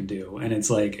what you can do. And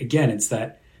it's like, again, it's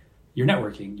that you're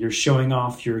networking, you're showing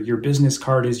off your business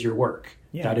card is your work.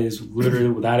 That is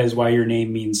literally, that is why your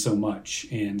name means so much.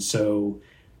 And so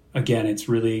again, it's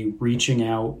really reaching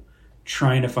out,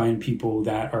 trying to find people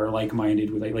that are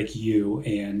like-minded with like you,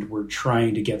 and we're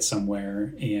trying to get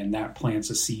somewhere, and that plants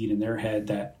a seed in their head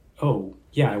that, oh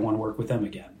yeah, I want to work with them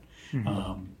again.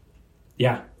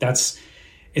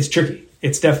 It's tricky.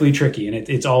 It's definitely tricky. And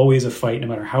it's always a fight, no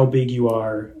matter how big you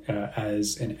are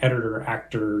as an editor,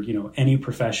 actor, any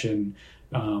profession.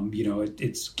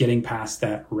 It's getting past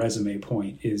that resume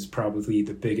point is probably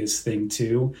the biggest thing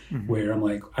too, where I'm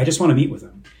like, I just want to meet with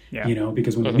them,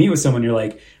 because when you meet with someone, you're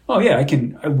like, oh yeah,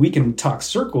 we can talk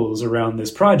circles around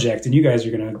this project, and you guys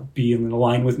are going to be in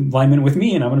alignment with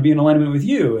me, and I'm going to be in alignment with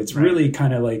you. It's really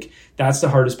kind of like, that's the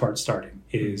hardest part starting,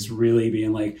 is really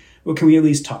being like, well, can we at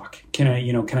least talk? Can I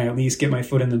at least get my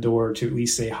foot in the door to at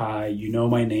least say hi?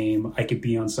 My name. I could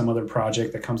be on some other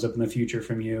project that comes up in the future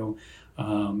from you.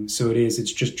 So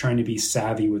it's just trying to be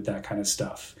savvy with that kind of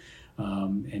stuff.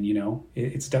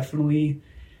 It's definitely,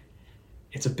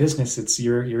 it's a business. It's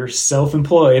you're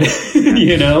self-employed,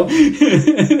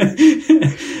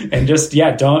 and just,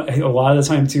 a lot of the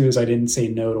time too, is I didn't say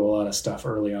no to a lot of stuff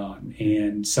early on,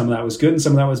 and some of that was good and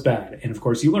some of that was bad. And of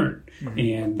course you learn,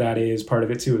 and that is part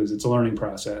of it too, is it's a learning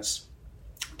process,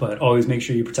 but always make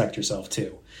sure you protect yourself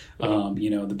too.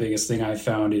 The biggest thing I've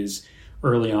found is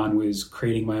early on was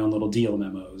creating my own little deal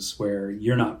memos where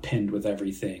you're not pinned with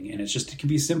everything. And it can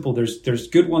be simple. There's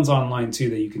good ones online too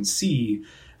that you can see,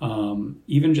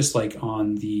 even just like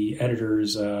on the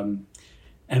editors,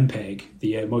 MPEG,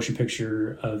 the Motion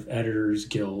Picture of Editors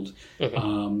Guild.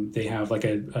 They have like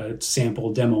a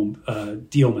sample demo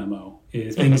deal memo,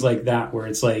 things like that, where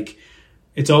it's like,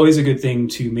 it's always a good thing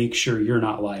to make sure you're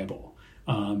not liable.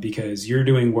 Because you're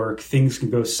doing work, things can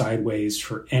go sideways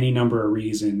for any number of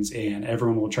reasons, and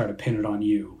everyone will try to pin it on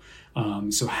you.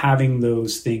 So having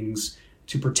those things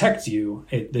to protect you,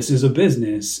 this is a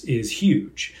business, is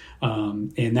huge.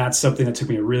 And that's something that took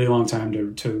me a really long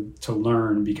time to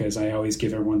learn, because I always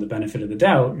give everyone the benefit of the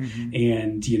doubt.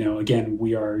 And, again,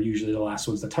 we are usually the last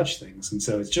ones that touch things. And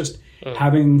so it's just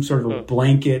having sort of a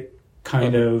blanket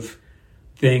kind of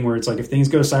thing where it's like, if things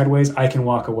go sideways, I can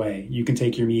walk away. You can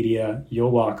take your media,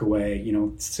 you'll walk away.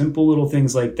 Simple little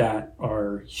things like that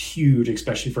are huge,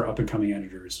 especially for up and coming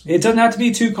editors. It doesn't have to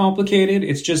be too complicated.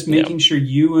 It's just making sure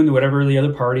you and whatever the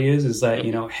other party is that,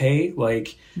 hey,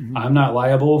 like, I'm not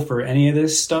liable for any of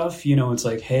this stuff. It's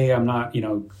like, hey, I'm not,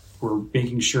 we're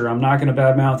making sure I'm not going to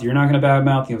badmouth, you're not going to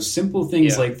badmouth, simple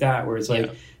things like that, where it's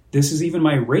like, this is even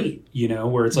my rate,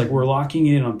 where it's like, we're locking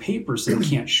it in on paper so they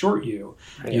can't short you,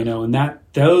 and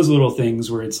those little things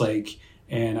where it's like,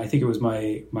 and I think it was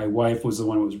my wife was the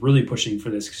one who was really pushing for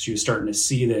this, because she was starting to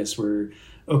see this where,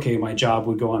 okay, my job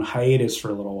would go on hiatus for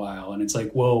a little while. And it's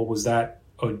like, well, was that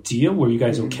a deal? Were you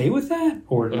guys okay with that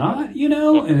or not?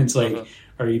 And it's like,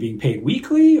 are you being paid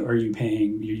weekly? Are you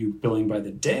billing by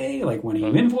the day? Like, when are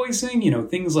you invoicing?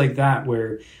 Things like that,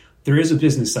 where there is a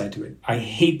business side to it. I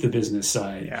hate the business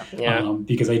side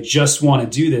because I just want to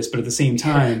do this. But at the same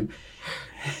time,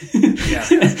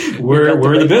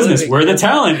 we're the business. We're the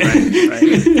talent. Right.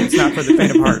 It's not for the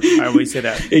faint of heart. I always say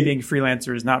that. Being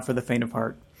freelancer is not for the faint of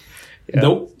heart. Yeah.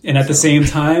 Nope. And at the same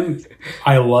time,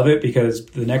 I love it because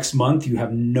the next month you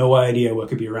have no idea what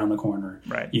could be around the corner.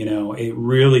 Right. It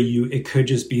really, it could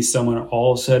just be someone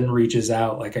all of a sudden reaches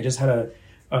out. Like, I just had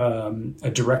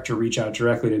a director reach out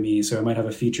directly to me. So I might have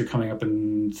a feature coming up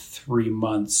in 3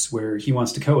 months where he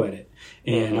wants to co-edit.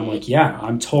 And I'm like, yeah,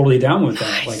 I'm totally down with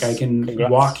that. Like, I can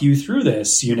walk you through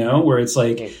this, where it's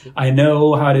like, I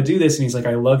know how to do this. And he's like,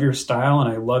 I love your style and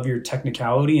I love your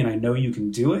technicality and I know you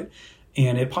can do it.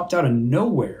 And it popped out of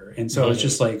nowhere. And so it's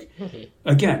just like,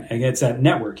 again, it's that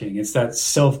networking, it's that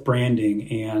self-branding,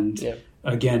 and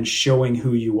again, showing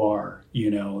who you are,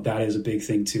 that is a big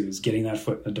thing too, is getting that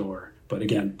foot in the door. But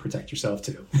again, protect yourself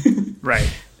too. Right.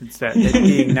 It's that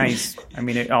being nice. I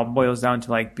mean, it all boils down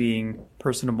to like being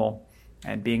personable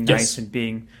and being nice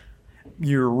and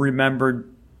you're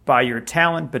remembered by your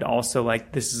talent, but also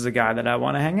like, this is a guy that I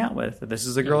want to hang out with. This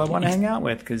is a girl I want to hang out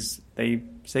with because they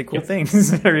say cool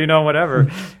things or,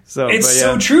 whatever. So it's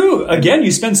so true. Again,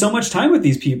 you spend so much time with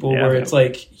these people where it's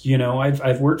like,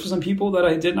 I've worked with some people that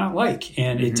I did not like,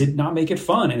 and it did not make it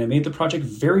fun, and it made the project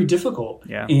very difficult.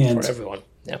 Yeah. And, for everyone.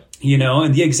 Yeah.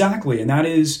 Exactly. And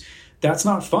that's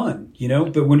not fun,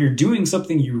 but when you're doing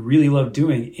something you really love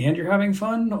doing and you're having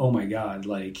fun, oh my God,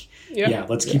 like,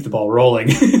 let's keep the ball rolling.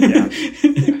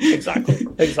 Exactly.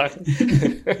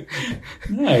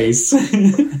 Nice.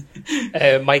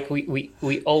 Mike,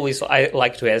 I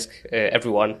like to ask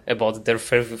everyone about their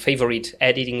favorite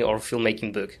editing or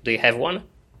filmmaking book. Do you have one?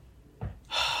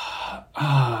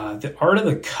 The Art of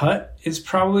the Cut is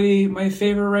probably my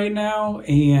favorite right now.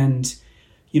 And,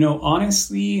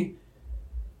 honestly,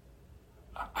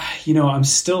 I'm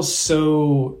still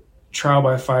so trial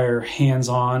by fire,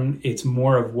 hands-on. It's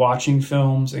more of watching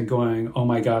films and going, oh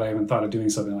my God, I haven't thought of doing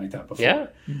something like that before. Yeah.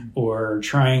 Or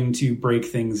trying to break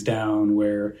things down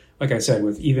where, like I said,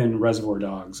 with even Reservoir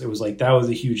Dogs, it was like, that was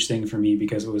a huge thing for me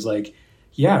because it was like,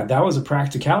 yeah, that was a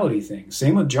practicality thing.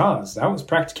 Same with Jaws. That was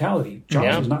practicality.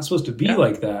 Jaws was not supposed to be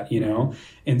like that,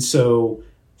 And so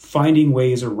finding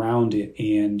ways around it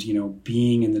and,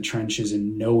 being in the trenches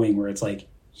and knowing where it's like,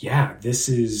 yeah, this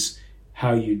is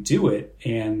how you do it,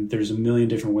 and there's a million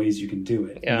different ways you can do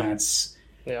it. And that's,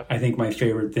 I think my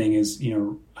favorite thing is,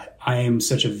 I am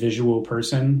such a visual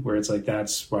person where it's like,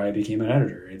 that's why I became an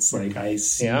editor. It's like, I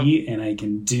see and I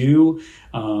can do,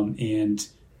 and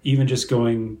even just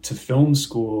going to film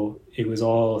school, it was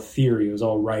all theory, it was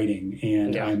all writing,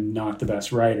 and I'm not the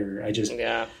best writer. I just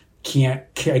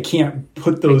can't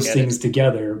put those things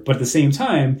together. But at the same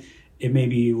time, it made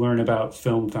me learn about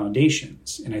film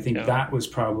foundations. And I think that was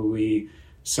probably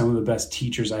some of the best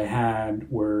teachers I had,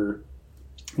 where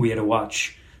we had to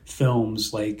watch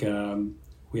films like,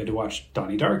 we had to watch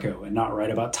Donnie Darko and not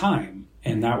write about time.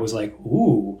 And that was like,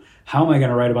 ooh, how am I going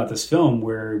to write about this film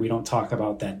where we don't talk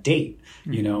about that date?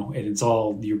 And it's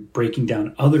all, you're breaking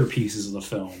down other pieces of the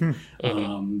film.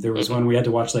 There was one we had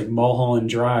to watch like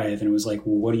Mulholland Drive, and it was like,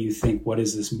 well, what do you think? What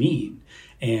does this mean?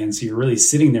 And so you're really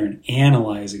sitting there and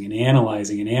analyzing and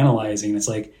analyzing and analyzing. And it's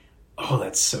like, oh,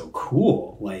 that's so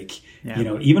cool. Like,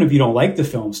 even if you don't like the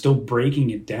film, still breaking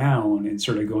it down and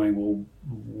sort of going, well,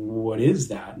 what is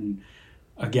that? And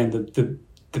again,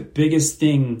 the biggest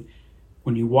thing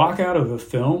when you walk out of a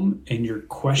film and you're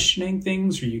questioning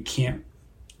things or you can't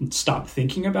stop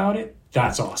thinking about it,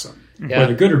 that's awesome.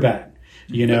 Whether good or bad.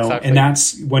 Exactly. And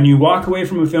that's when you walk away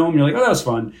from a film, you're like, oh, that was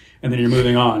fun. And then you're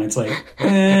moving on. It's like,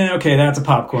 okay, that's a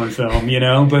popcorn film,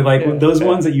 but like those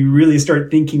ones that you really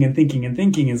start thinking and thinking and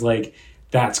thinking is like,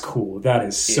 that's cool. That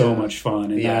is so much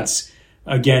fun. And that's,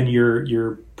 again,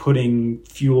 you're putting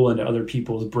fuel into other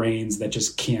people's brains that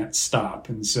just can't stop.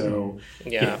 And so,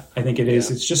 I think it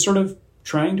is. It's just sort of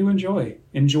trying to enjoy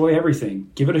everything.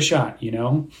 Give it a shot,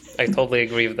 I totally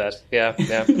agree with that.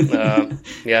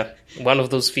 One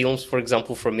of those films, for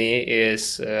example, for me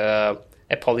is a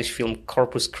Polish film,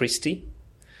 Corpus Christi.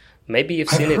 Maybe you've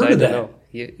seen it. I don't know.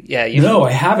 No,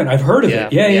 I haven't. I've heard of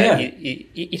it. Yeah.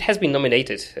 It has been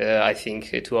nominated, I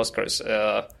think, to Oscars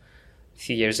a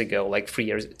few years ago, like 2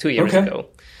 years ago.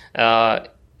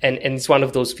 And it's one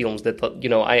of those films that,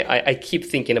 I keep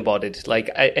thinking about it. Like,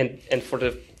 and for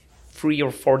the 3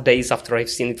 or 4 days after I've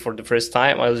seen it for the first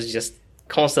time, I was just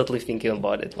constantly thinking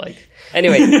about it. Like,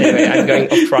 anyway, I'm going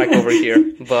off track over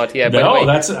here. But yeah,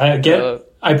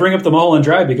 I bring up the Mulholland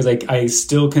Drive because I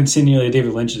still continually,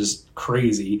 David Lynch is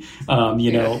crazy,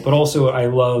 but also I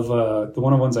love, the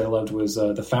one of the ones I loved was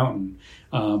The Fountain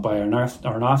by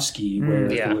Aronofsky, where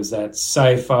it was that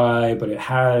sci-fi, but it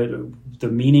had, the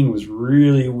meaning was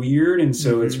really weird. And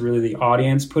so it's really the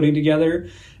audience putting together.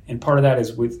 And part of that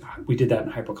is we did that in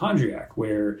Hypochondriac,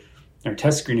 where in our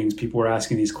test screenings, people were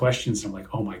asking these questions. And I'm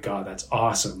like, oh my God, that's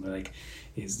awesome. They're like,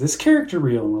 is this character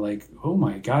real? And we're like, oh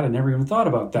my God, I never even thought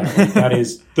about that. Like, that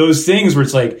is those things where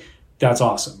it's like, that's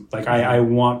awesome. Like, I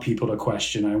want people to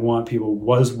question. I want people,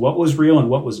 what was real and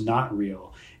what was not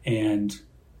real. And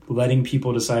letting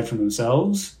people decide for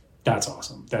themselves, that's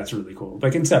awesome. That's really cool.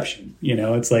 Like Inception,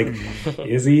 it's like,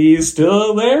 is he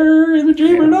still there in the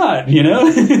dream or not?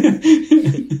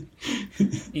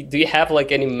 Do you have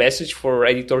like any message for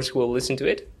editors who will listen to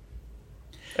it?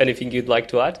 Anything you'd like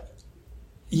to add?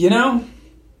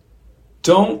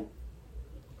 Don't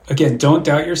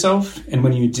doubt yourself. And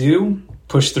when you do,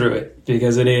 push through it,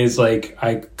 because it is like,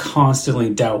 I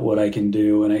constantly doubt what I can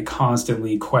do. And I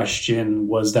constantly question,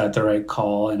 was that the right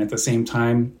call? And at the same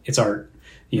time, it's art,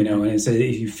 and it's,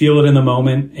 if you feel it in the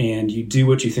moment and you do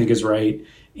what you think is right,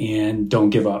 and don't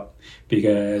give up,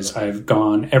 because I've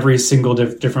gone every single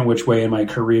different which way in my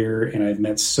career. And I've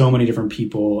met so many different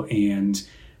people and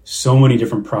so many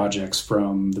different projects,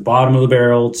 from the bottom of the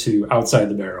barrel to outside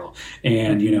the barrel.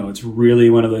 And, it's really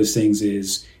one of those things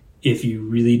is, if you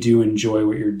really do enjoy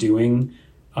what you're doing,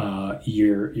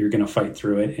 you're going to fight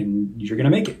through it and you're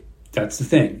going to make it. That's the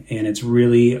thing. And it's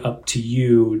really up to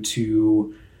you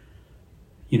to,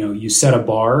 you set a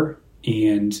bar,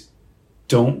 and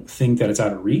don't think that it's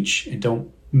out of reach, and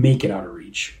don't make it out of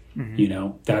reach.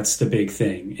 That's the big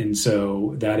thing. And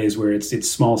so that is where it's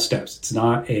small steps. It's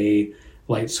not a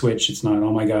light switch. It's not,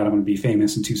 oh my God, I'm going to be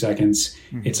famous in 2 seconds.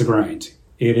 It's a grind.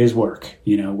 It is work.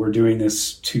 We're doing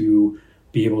this to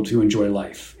be able to enjoy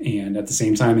life. And at the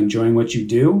same time, enjoying what you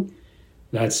do,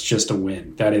 that's just a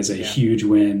win. That is a huge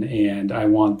win. And I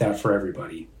want that for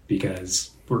everybody,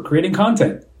 because we're creating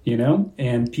content,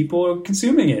 and people are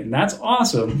consuming it. And that's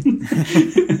awesome.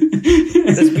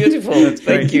 That's beautiful.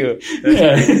 Thank you.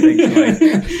 That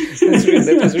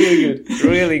was really good.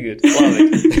 Really good. Love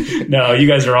it. No, you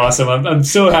guys are awesome. I'm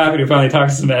so happy to finally talk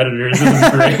to some editors. This is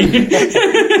great.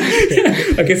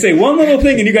 I can say one little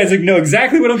thing and you guys know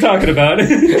exactly what I'm talking about. And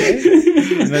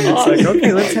then it's like,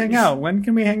 okay, let's hang out. When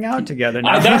can we hang out together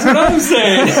now? That's what I'm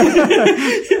saying.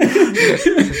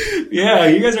 Yeah,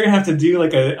 you guys are going to have to do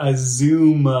like a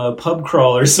Zoom pub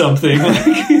crawl or something.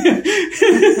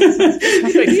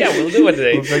 Yeah, we'll do it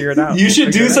today. We'll figure it out. You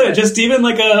should do so. Just even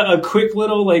like a quick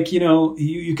little, like,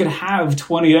 you could have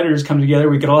 20 editors come together.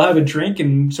 We could all have a drink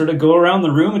and sort of go around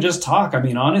the room and just talk. I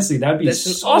mean, honestly, that'd be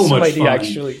so awesome much idea, fun.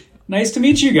 Actually. Nice to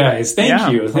meet you guys.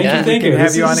 Thank you. Thank you. We can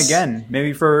have you on again.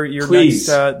 Maybe for your next,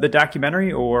 the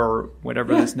documentary or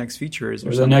whatever this next feature is.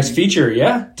 Or the next feature.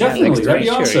 Yeah, definitely. That'd be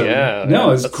awesome. Yeah.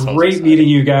 No, it's great meeting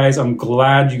you guys. I'm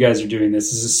glad you guys are doing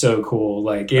this. This is so cool.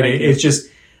 Like, it's just,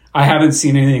 I haven't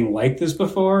seen anything like this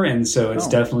before. And so it's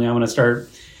definitely, I'm going to start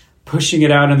pushing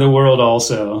it out in the world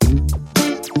also.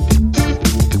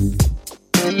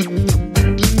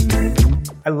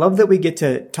 I love that we get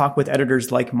to talk with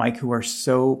editors like Mike, who are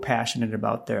so passionate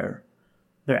about their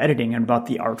editing and about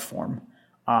the art form.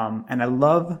 And I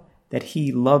love that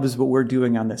he loves what we're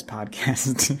doing on this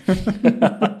podcast.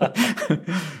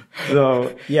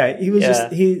 So yeah, he was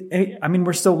I mean,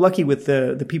 we're so lucky with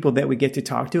the people that we get to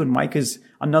talk to. And Mike is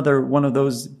another one of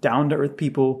those down to earth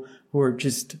people who are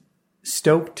just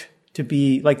stoked to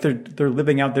be like, they're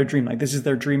living out their dream. Like, this is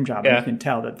their dream job. And you can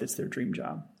tell that it's their dream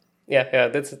job. Yeah,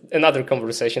 that's another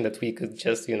conversation that we could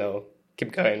just,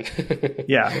 keep going.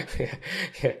 Yeah.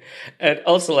 And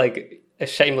also, like, a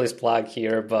shameless plug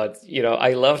here, but,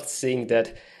 I loved seeing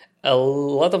that a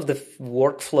lot of the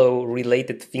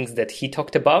workflow-related things that he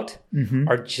talked about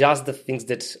are just the things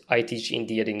that I teach in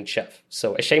the editing chef.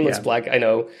 So a shameless plug, I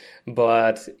know,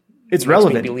 but it's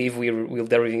relevant. I believe we're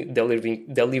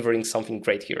delivering something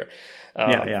great here.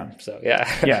 So,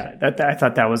 I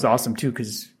thought that was awesome, too,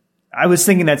 because I was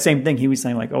thinking that same thing. He was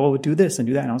saying like, oh, do this and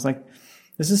do that. And I was like,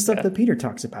 this is stuff that Peter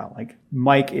talks about. Like,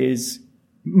 Mike is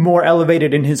more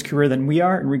elevated in his career than we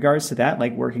are in regards to that,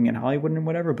 like working in Hollywood and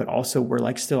whatever, but also we're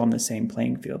like still on the same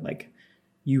playing field. Like,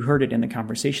 you heard it in the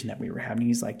conversation that we were having.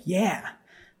 He's like, yeah,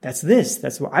 that's this.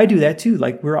 That's what I do that too.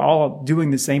 Like we're all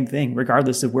doing the same thing,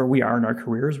 regardless of where we are in our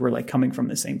careers. We're like coming from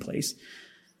the same place.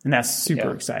 And that's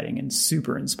super exciting and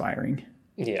super inspiring.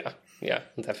 Yeah,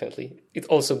 definitely. It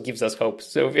also gives us hope.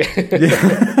 So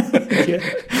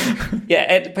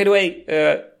and by the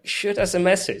way, shoot us a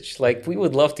message. Like we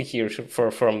would love to hear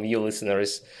from you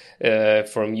listeners,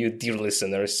 from you dear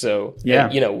listeners. So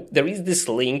there is this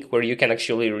link where you can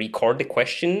actually record the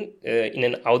question in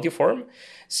an audio form.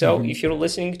 So if you're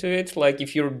listening to it, like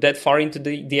if you're that far into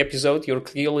the episode, you're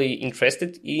clearly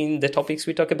interested in the topics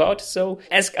we talk about. So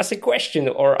ask us a question,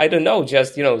 or I don't know,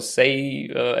 just, say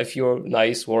a few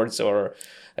nice words or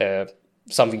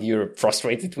something you're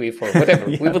frustrated with or whatever.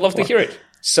 We would love to hear it.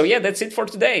 So that's it for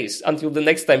today. Until the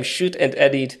next time, shoot and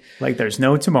edit like there's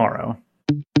no tomorrow.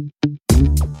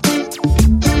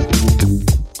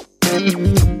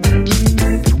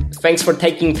 Thanks for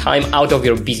taking time out of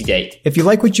your busy day. If you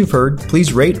like what you've heard,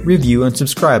 please rate, review, and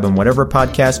subscribe on whatever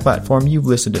podcast platform you've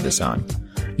listened to this on.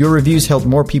 Your reviews help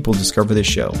more people discover this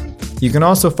show. You can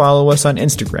also follow us on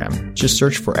Instagram. Just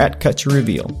search for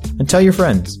 @CutToReveal and tell your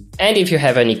friends. And if you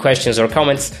have any questions or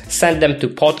comments, send them to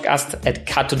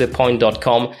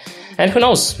podcast@cuttothepoint.com. And who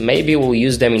knows, maybe we'll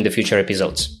use them in the future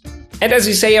episodes. And as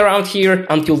we say around here,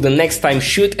 until the next time,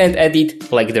 shoot and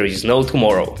edit like there is no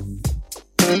tomorrow.